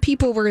section. Some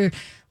people were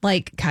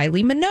like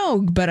Kylie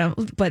Minogue, but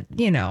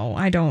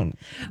I don't.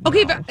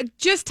 Okay, know. but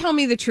just tell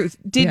me the truth.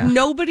 Did Yeah.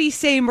 nobody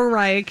say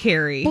Mariah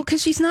Carey? Well,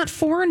 because she's not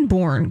foreign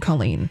born,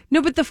 Colleen.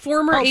 No, but the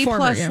former Oh, A-plus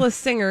former, yeah.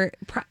 list singer,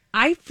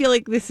 I feel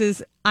like this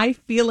is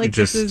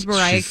Just-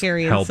 Mariah she's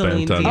Carey and hell-bent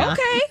Celine on- Dion.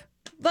 Okay,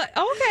 but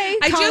okay.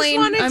 I Colleen, just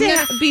wanted I'm to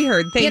gonna- be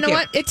heard. Thank you. You know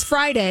what? It's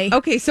Friday,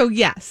 Okay, so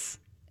yes.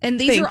 and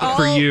these Thank are you. all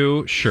For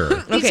you, sure.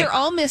 These Okay. are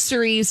all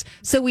mysteries,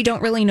 so we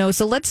don't really know.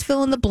 So let's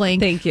fill in the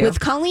blank Thank you. with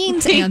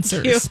Colleen's Thank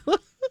answers. you.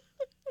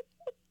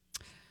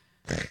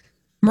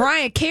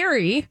 Mariah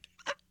Carey,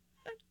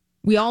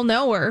 we all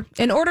know her.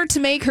 In order to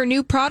make her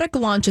new product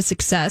launch a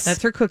success,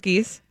 That's her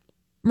cookies.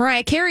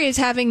 Mariah Carey is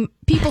having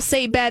people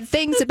say bad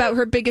things about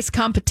her biggest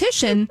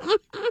competition,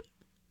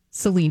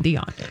 Celine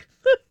Dion.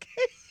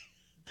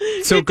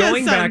 So It does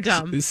going back,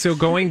 sound dumb.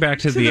 going back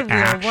to the the real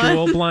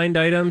actual one. blind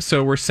item.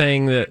 So we're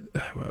saying that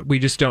we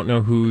just don't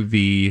know who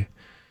the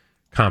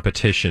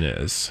competition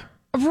is.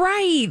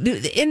 Right.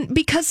 And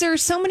because there are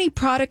so many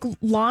product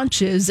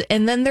launches,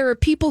 and then there are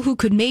people who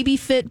could maybe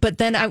fit, but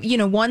then,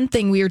 one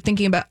thing we were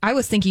thinking about, I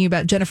was thinking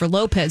about Jennifer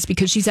Lopez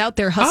because she's out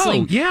there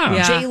hustling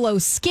yeah. J-Lo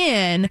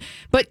skin.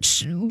 But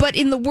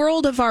in the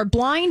world of our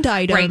blind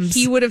items. Right.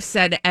 He would have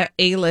said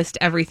A-list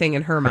everything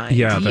in her mind.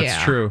 Yeah, that's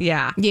Yeah. true.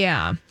 Yeah.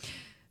 Yeah.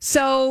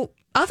 So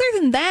other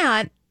than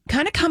that,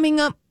 kind of coming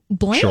up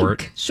blank.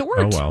 Short. Short.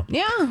 Oh, well.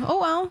 Yeah.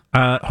 Oh,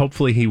 well.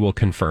 Hopefully he will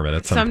confirm it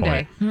at some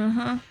Someday.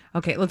 point.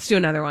 Okay, let's do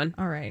another one.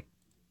 All right.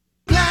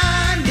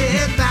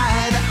 Blinded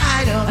by the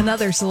item.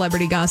 Another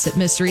celebrity gossip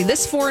mystery.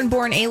 This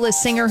foreign-born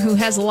A-list singer who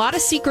has a lot of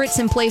secrets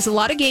and plays a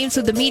lot of games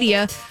with the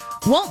media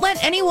won't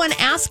let anyone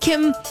ask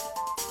him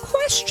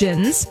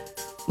questions.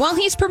 While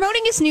he's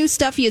promoting his new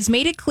stuff, he has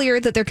made it clear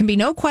that there can be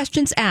no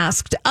questions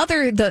asked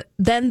other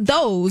than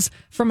those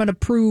from an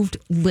approved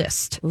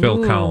list.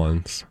 Phil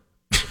Collins.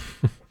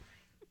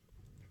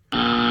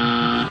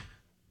 I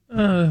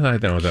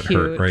don't know that hurt,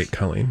 Cute. right,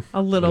 Colleen?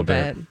 A little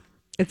bit.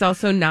 It's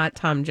also not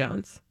Tom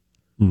Jones.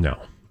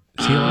 No.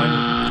 Is he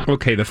alive?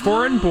 Okay, the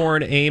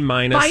foreign-born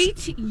A-minus.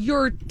 Bite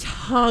your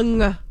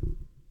tongue.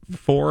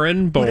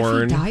 Foreign What if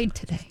born. he died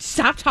today?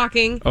 Stop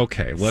talking.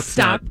 Okay, let's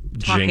Stop not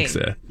talking. jinx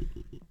it.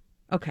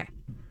 Okay.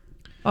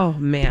 Oh,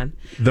 man.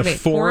 The Okay,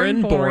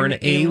 foreign-born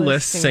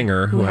A-list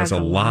singer who has a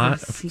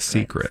lot of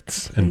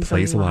secrets and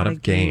plays a lot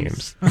of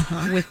games.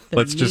 With the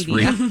Let's just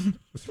media.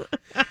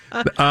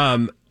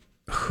 read.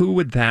 Who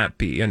would that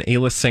be? An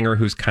A-list singer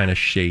who's kind of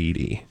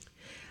shady.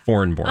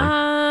 Foreign-born.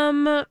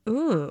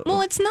 Ooh.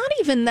 Well, it's not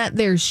even that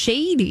they're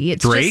shady.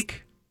 It's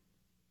Drake?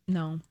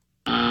 No.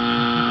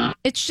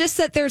 It's just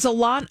that there's a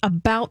lot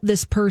about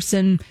this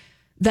person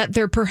that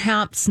they're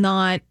perhaps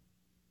not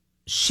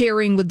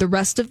sharing with the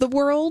rest of the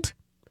world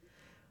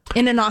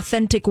in an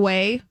authentic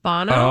way.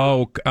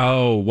 Bono?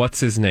 Oh, what's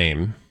his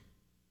name?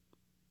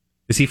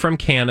 Is he from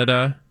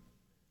Canada?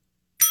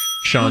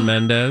 Shawn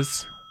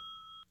Mendes?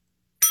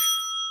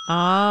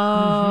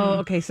 Oh,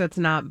 okay, so it's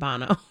not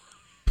Bono.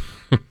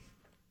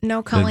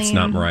 No, Colleen. It's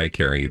not Mariah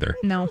Carey either.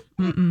 No.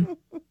 Mm-mm.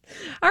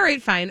 All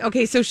right, fine.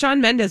 Okay, so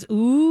Shawn Mendes.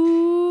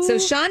 Ooh. So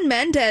Shawn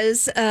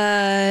Mendes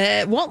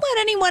won't let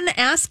anyone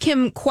ask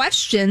him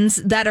questions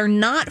that are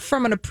not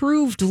from an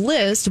approved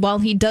list while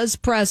he does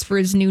press for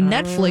his new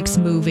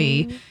Netflix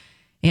movie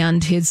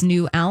and his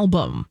new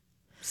album.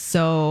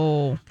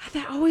 So God,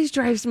 that always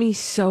drives me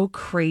so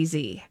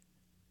crazy.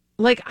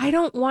 Like, I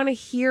don't want to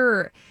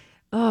hear.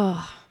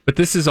 Oh. But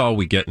this is all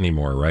we get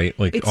anymore, right?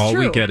 Like, It's all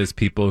we true. get is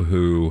people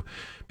who,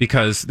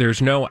 because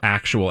there's no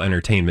actual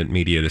entertainment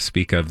media to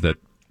speak of that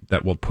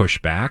will push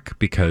back,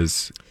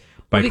 because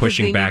by because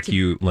pushing they back, need to-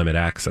 you limit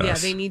access. Yeah,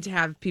 they need to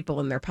have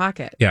people in their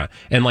pocket. Yeah.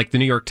 And like the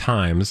New York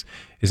Times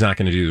is not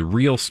going to do the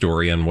real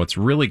story on what's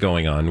really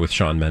going on with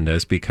Shawn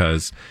Mendes,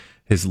 because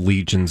his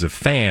legions of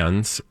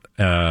fans,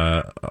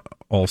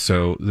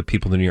 also the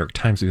people in the New York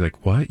Times will be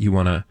like, what? You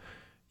want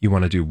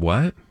to do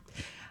what?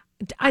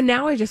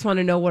 Now I just want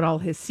to know what all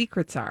his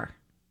secrets are.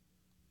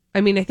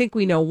 I mean, I think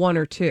we know one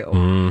or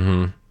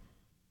two.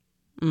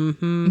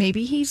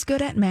 maybe he's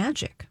good at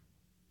magic,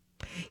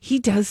 He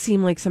does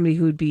seem like somebody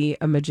who would be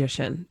a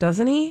magician,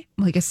 doesn't he?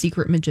 like a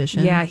secret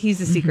magician. Yeah, he's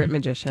a secret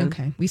magician.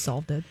 Okay, we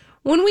solved it.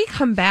 When we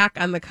come back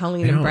on the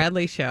Colleen and don't-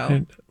 Bradley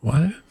show,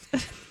 What?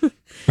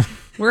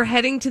 we're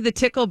heading to the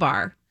Tickle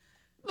Bar.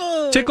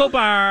 Tickle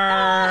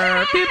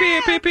bar. Pew,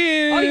 pew, pew,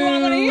 pew. Oh, you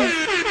want one of these?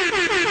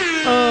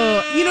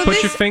 Oh, you know,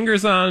 Put your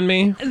fingers on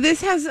me.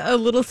 this has a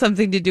little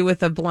something to do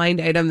with a blind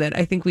item that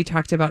I think we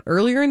talked about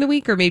earlier in the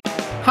week, or maybe.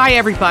 Hi,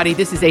 everybody.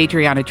 This is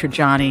Adriana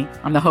Trajani.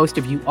 I'm the host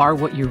of You Are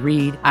What You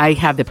Read. I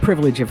have the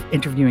privilege of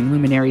interviewing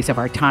luminaries of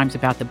our times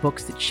about the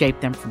books that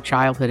shaped them from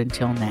childhood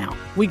until now.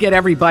 We get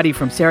everybody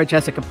from Sarah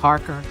Jessica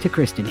Parker to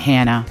Kristen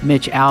Hanna,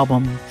 Mitch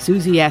Albom,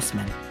 Susie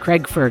Essman,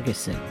 Craig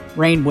Ferguson,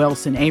 Rainn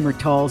Wilson, Amor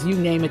Tolls, you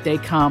name it, they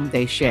come,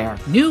 they share.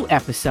 New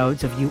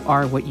episodes of You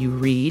Are What You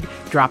Read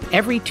drop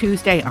every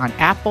Tuesday on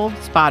Apple,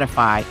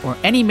 Spotify, or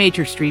any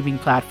major streaming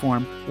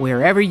platform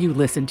wherever you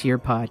listen to your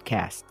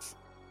podcasts.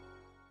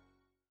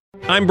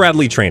 I'm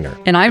Bradley Trainer.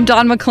 And I'm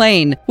Don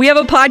McClain. We have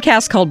a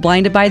podcast called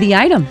Blinded by the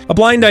Item. A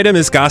blind item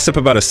is gossip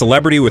about a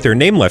celebrity with their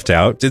name left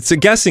out. It's a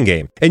guessing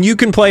game, and you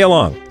can play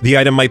along. The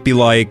item might be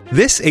like,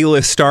 this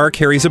A-list star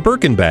carries a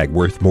Birkin bag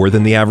worth more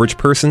than the average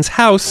person's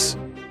house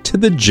to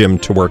the gym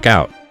to work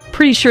out.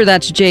 Pretty sure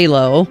that's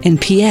J-Lo.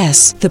 And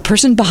P.S. the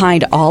person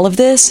behind all of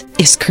this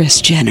is Kris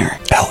Jenner,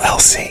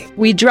 LLC.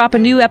 We drop a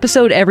new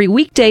episode every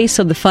weekday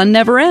so the fun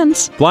never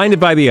ends. Blinded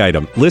by the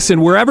Item.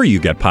 Listen wherever you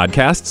get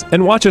podcasts,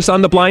 and watch us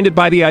on the Blinded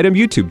by the Item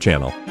YouTube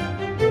channel.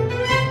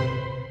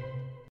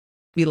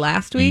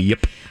 Last week.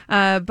 Yep.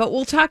 But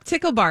we'll talk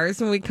tickle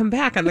bars when we come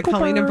back on the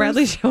Colleen and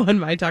Bradley show on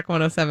My Talk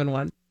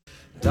 1071.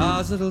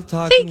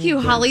 Thank you,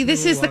 Holly.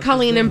 This is the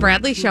Colleen and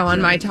Bradley show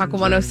on My Talk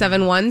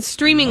 1071,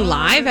 streaming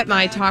live at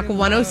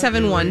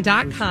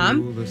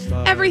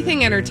mytalk1071.com.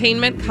 Everything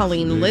Entertainment,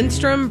 Colleen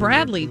Lindstrom,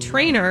 Bradley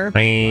Trainer.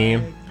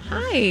 Hi.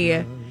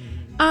 Hi.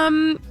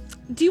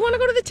 Do you want to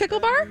go to the tickle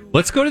bar?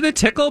 Let's go to the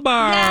tickle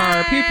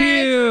bar. Pew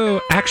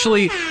pew.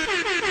 Actually,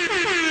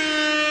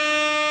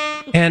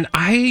 and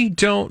I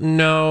don't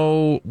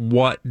know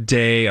what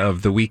day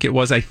of the week it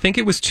was. I think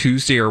it was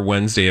Tuesday or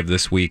Wednesday of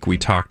this week. We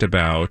talked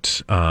about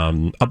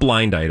a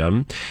blind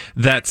item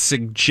that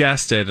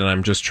suggested, and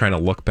I'm just trying to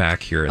look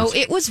back here. Oh,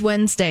 it was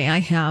Wednesday. I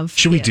have.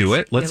 Should we do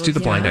it? Let's do the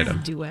blind Let's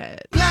item. do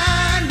it.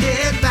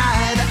 Blinded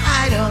by the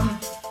item.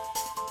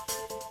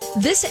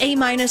 This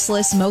A-minus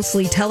list,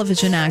 mostly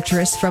television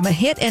actress from a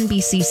hit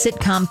NBC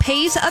sitcom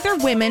pays other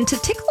women to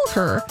tickle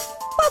her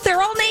while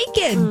they're all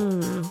naked.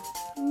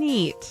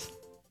 Neat.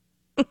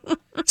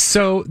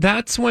 So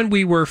that's when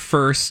we were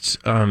first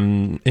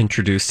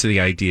introduced to the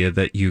idea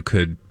that you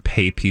could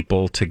pay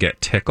people to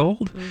get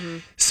tickled. Mm-hmm.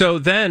 So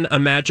then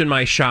imagine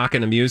my shock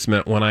and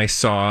amusement when I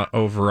saw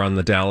over on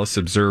the Dallas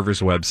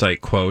Observer's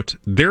website, quote,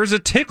 there's a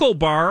tickle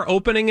bar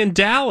opening in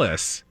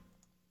Dallas.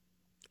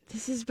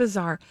 This is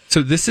bizarre.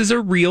 So this is a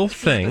real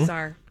thing.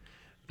 Bizarre.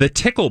 The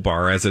tickle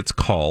bar, as it's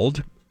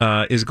called,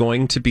 is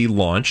going to be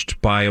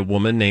launched by a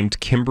woman named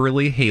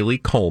Kimberly Haley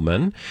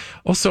Coleman.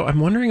 Also, I'm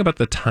wondering about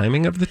the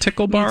timing of the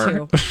tickle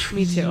bar.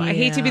 Me too. I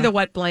hate to be the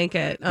wet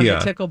blanket on the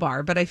tickle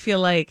bar, but I feel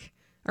like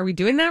Are we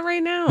doing that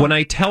right now? When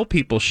I tell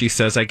people, she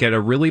says, I get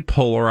a really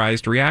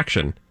polarized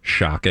reaction.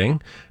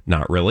 Shocking.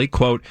 Not really.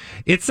 Quote,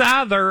 it's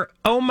either,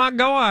 oh my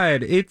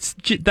God,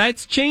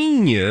 that's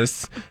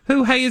genius.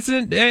 Why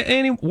isn't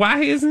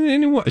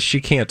anyone? She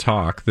can't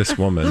talk, this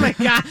woman. Oh my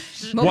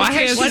gosh.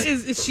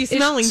 Is she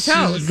smelling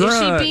toes? Is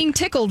she being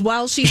tickled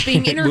while she's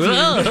being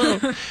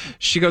interviewed?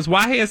 She goes,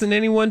 why hasn't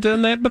anyone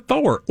done that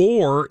before?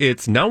 Or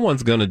it's no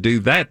one's going to do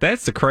that.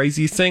 That's the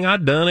craziest thing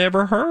I've done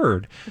ever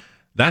heard.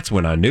 That's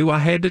when I knew I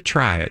had to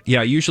try it.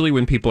 Yeah, usually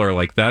when people are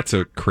like, that's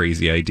a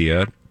crazy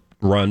idea,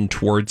 run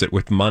towards it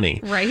with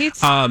money. Right.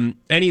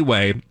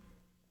 Anyway,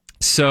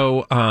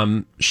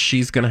 so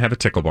she's going to have a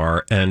tickle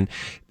bar. And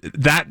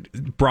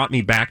that brought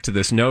me back to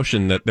this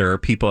notion that there are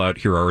people out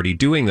here already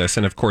doing this.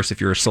 And of course, if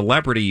you're a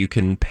celebrity, you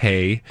can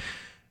pay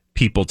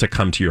people to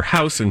come to your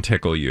house and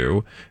tickle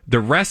you.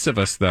 The rest of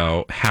us,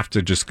 though, have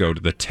to just go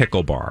to the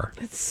tickle bar.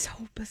 It's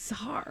so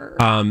bizarre.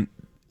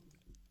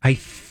 I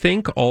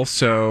think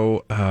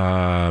also,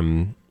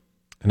 and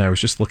I was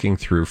just looking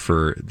through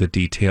for the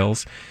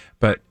details,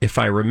 but if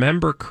I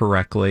remember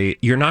correctly,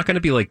 you're not going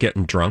to be like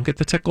getting drunk at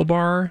the tickle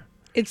bar.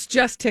 It's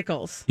just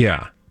tickles.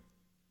 Yeah.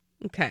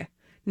 Okay.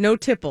 No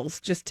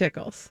tipples, just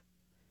tickles.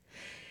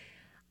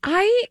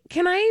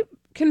 Can I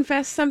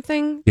confess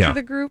something to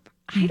the group?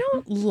 I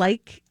don't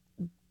like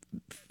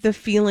the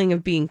feeling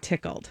of being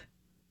tickled.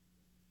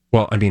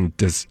 Well, I mean,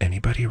 does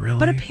anybody really?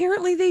 But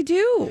apparently they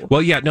do.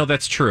 Well, yeah, no,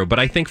 that's true. But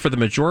I think for the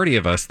majority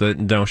of us, the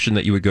notion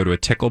that you would go to a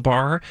tickle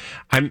bar,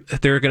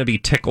 there are going to be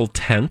tickle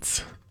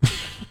tents.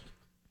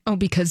 Oh,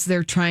 because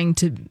they're trying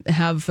to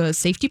have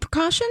safety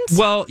precautions?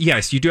 Well,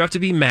 yes, you do have to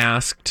be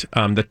masked.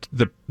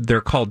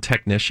 They're called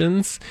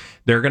technicians.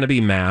 They're going to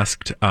be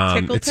masked.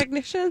 Tickle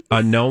technicians?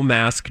 A no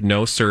mask,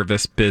 no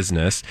service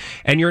business.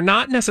 And you're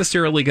not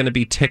necessarily going to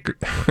be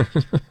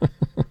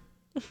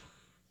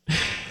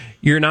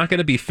You're not going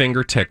to be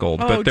finger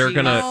tickled, but they're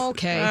going to.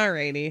 Okay.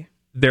 Alrighty.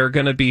 They're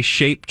going to be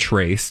shape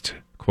traced,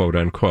 quote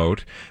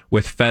unquote,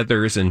 with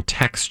feathers and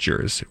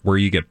textures, where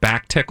you get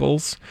back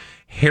tickles,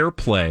 hair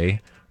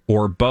play,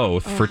 or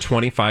both for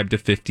 25 to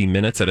 50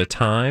 minutes at a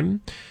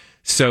time.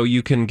 So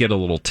you can get a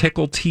little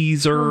tickle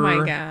teaser. Oh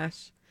my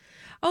gosh!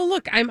 Oh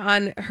look, I'm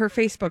on her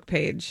Facebook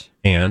page.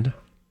 And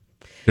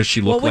does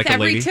she look like a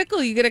lady? With every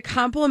tickle, you get a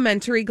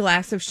complimentary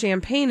glass of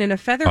champagne and a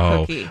feather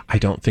cookie. I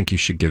don't think you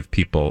should give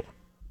people.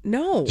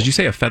 No. Did you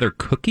say a feather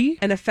cookie?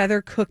 And a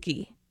feather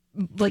cookie.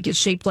 Like it's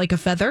shaped like a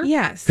feather?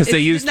 Yes. Because they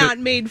used not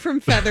made from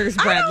feathers,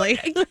 Bradley.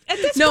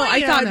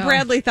 I thought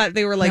Bradley thought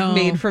they were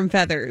made from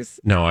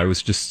feathers. No, I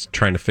was just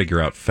trying to figure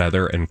out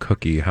feather and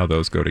cookie, how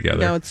those go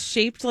together. No, it's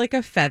shaped like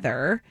a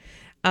feather.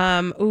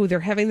 They're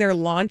having their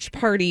launch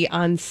party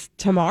on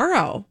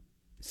tomorrow.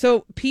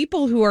 So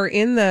people who are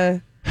in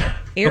the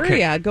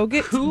area, go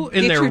get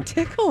your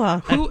tickle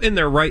on. Who in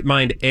their right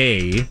mind,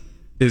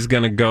 is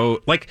going to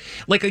go, like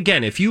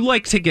again, if you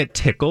like to get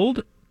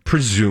tickled,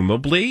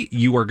 presumably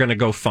you are going to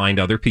go find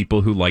other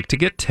people who like to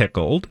get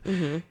tickled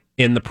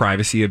in the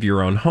privacy of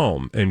your own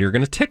home, and you're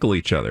going to tickle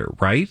each other,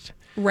 right?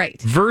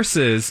 Right.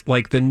 Versus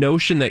like the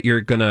notion that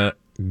you're going to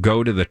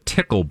go to the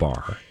tickle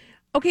bar.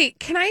 Okay,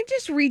 can I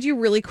just read you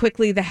really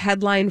quickly the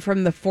headline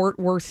from the Fort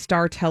Worth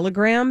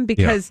Star-Telegram?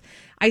 Because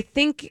I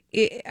think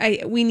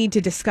we need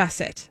to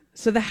discuss it.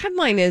 So the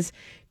headline is,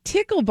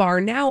 Tickle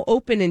Bar now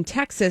open in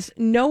Texas.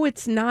 No,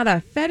 it's not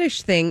a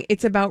fetish thing.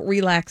 It's about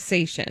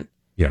relaxation.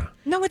 Yeah.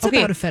 No, it's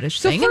about a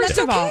fetish thing. So first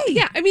of all,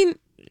 I mean,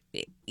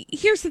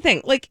 here's the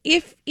thing. Like,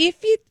 if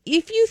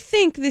you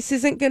think this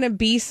isn't going to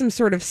be some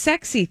sort of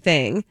sexy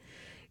thing,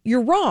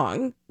 you're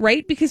wrong,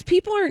 right? Because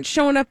people aren't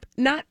showing up.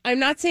 I'm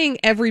not saying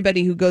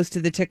everybody who goes to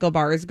the Tickle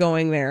Bar is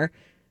going there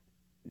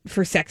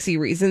for sexy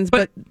reasons,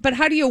 but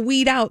how do you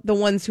weed out the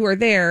ones who are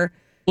there?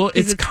 Well,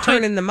 it's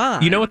turning them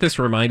on. You know what this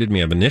reminded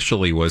me of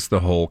initially was the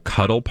whole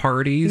cuddle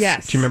parties.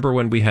 Yes. Do you remember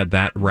when we had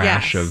that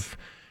rash of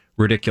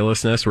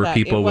ridiculousness where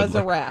people would... It was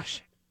a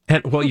rash.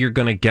 And, well, you're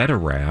going to get a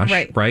rash,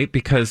 right?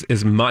 Because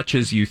as much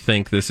as you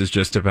think this is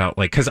just about,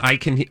 like... Because I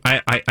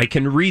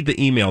can read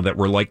the email that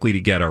we're likely to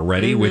get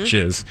already, which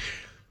is...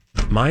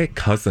 My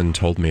cousin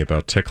told me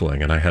about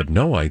tickling and I had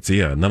no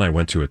idea. And then I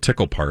went to a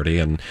tickle party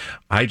and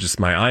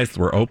my eyes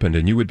were opened,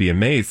 and you would be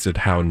amazed at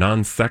how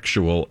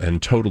non-sexual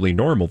and totally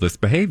normal this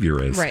behavior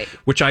is. Right.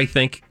 Which I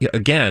think,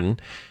 again...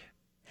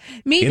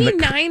 Maybe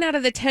 9 out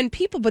of the 10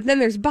 people, but then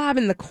there's Bob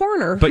in the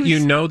corner. But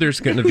there's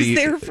going to be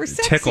there for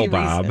sexy Tickle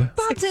Bob. reasons.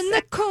 Bob's in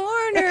the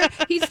corner.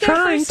 He's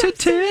trying to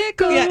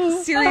tickle.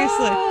 Yeah,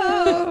 seriously.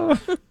 Oh.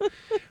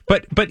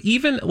 But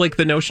even like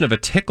the notion of a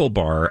tickle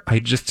bar,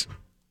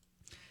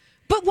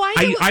 But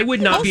why? I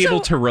would not be able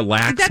to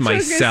relax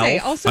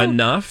myself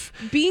enough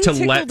to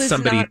let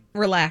somebody is not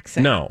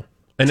relaxing. No,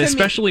 and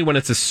especially when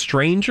it's a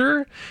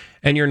stranger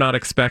and you're not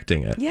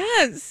expecting it.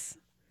 Yes.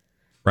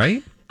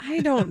 Right. I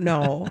don't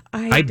know.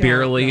 I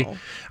barely. Know.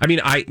 I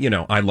mean,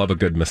 I love a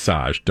good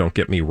massage. Don't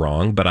get me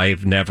wrong, but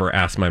I've never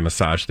asked my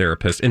massage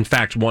therapist. In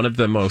fact, one of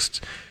the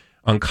most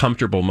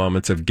uncomfortable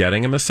moments of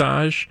getting a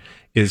massage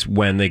is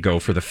when they go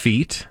for the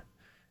feet.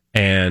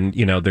 And,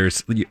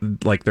 there's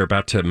like they're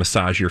about to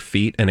massage your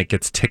feet and it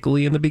gets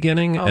tickly in the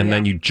beginning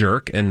then you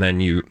jerk and then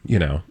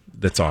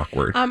that's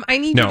awkward. I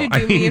need you to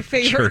do me a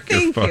favor.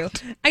 Thank you.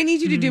 Foot. I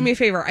need you to do me a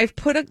favor. I've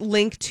put a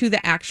link to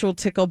the actual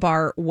Tickle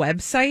Bar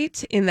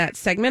website in that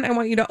segment. I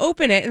want you to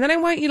open it, and then I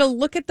want you to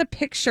look at the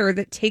picture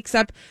that takes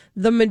up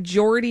the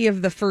majority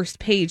of the first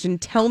page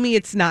and tell me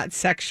it's not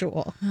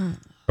sexual.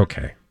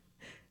 Okay.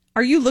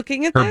 Are you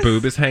looking at Her this?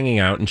 boob is hanging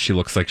out, and she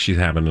looks like she's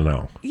having an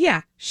O.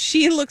 Yeah.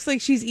 She looks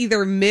like she's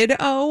either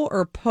mid-O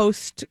or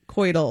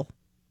post-coital.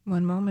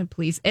 One moment,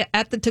 please.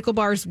 At the Tickle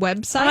Bar's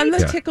website? On the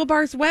Tickle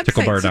Bar's website.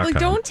 Ticklebar.com. So,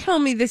 don't tell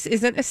me this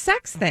isn't a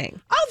sex thing.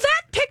 Oh,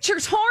 that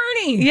picture's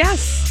horny.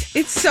 Yes.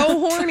 It's so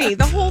horny.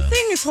 The whole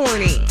thing is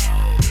horny.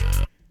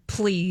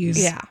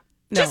 Please. Yeah.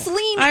 No. Just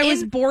lean I in.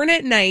 was born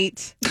at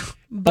night.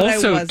 But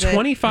Also, I wasn't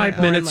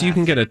 25 minutes, you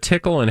can get a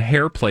tickle and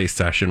hair play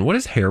session. What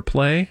is hair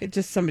play? It's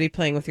just somebody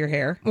playing with your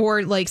hair.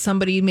 Or like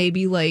somebody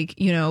maybe like,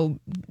 Isn't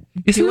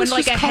doing this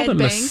like just a called a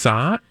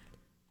headbang.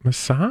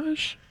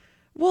 massage?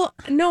 Well,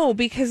 no,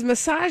 because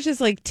massage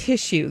is like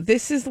tissue.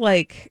 This is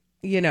like,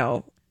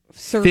 surface.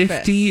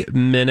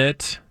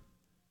 50-minute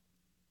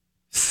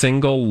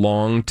single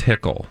long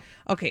tickle.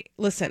 Okay,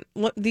 listen.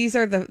 Look, these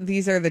are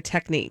the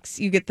techniques.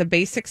 You get the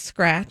basic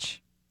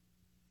scratch.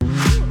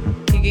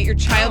 You get your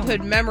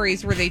childhood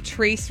memories where they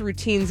trace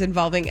routines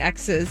involving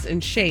X's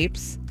and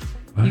shapes.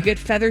 What? You get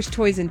feathers,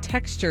 toys, and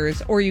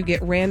textures, or you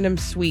get random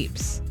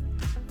sweeps.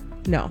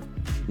 No.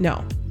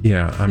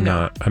 Yeah, I'm No.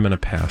 not. I'm going to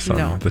pass on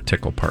No. the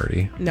tickle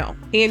party. No.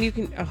 And you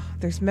can,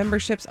 there's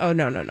memberships. Oh,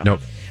 no.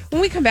 Nope.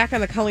 When we come back on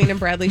the Colleen and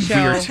Bradley show.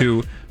 We are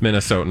too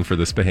Minnesotan for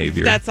this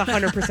behavior. That's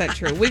 100%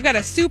 true. We've got a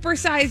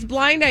supersized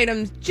blind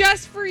item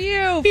just for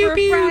you for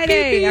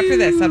Friday. After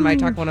this on My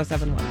Talk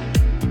 1071.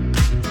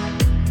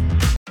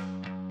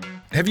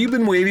 Have you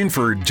been waiting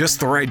for just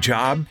the right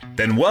job?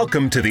 Then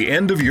welcome to the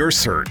end of your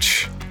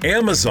search.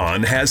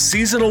 Amazon has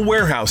seasonal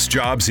warehouse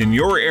jobs in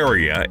your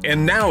area,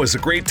 and now is a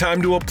great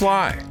time to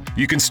apply.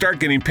 You can start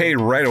getting paid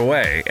right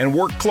away and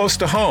work close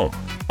to home.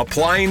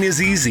 Applying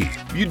is easy.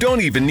 You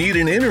don't even need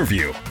an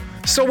interview.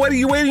 So what are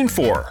you waiting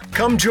for?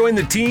 Come join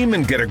the team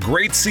and get a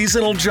great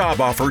seasonal job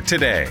offer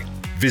today.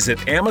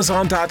 Visit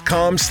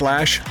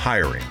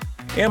Amazon.com/hiring.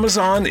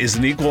 Amazon is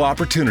an equal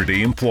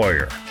opportunity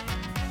employer.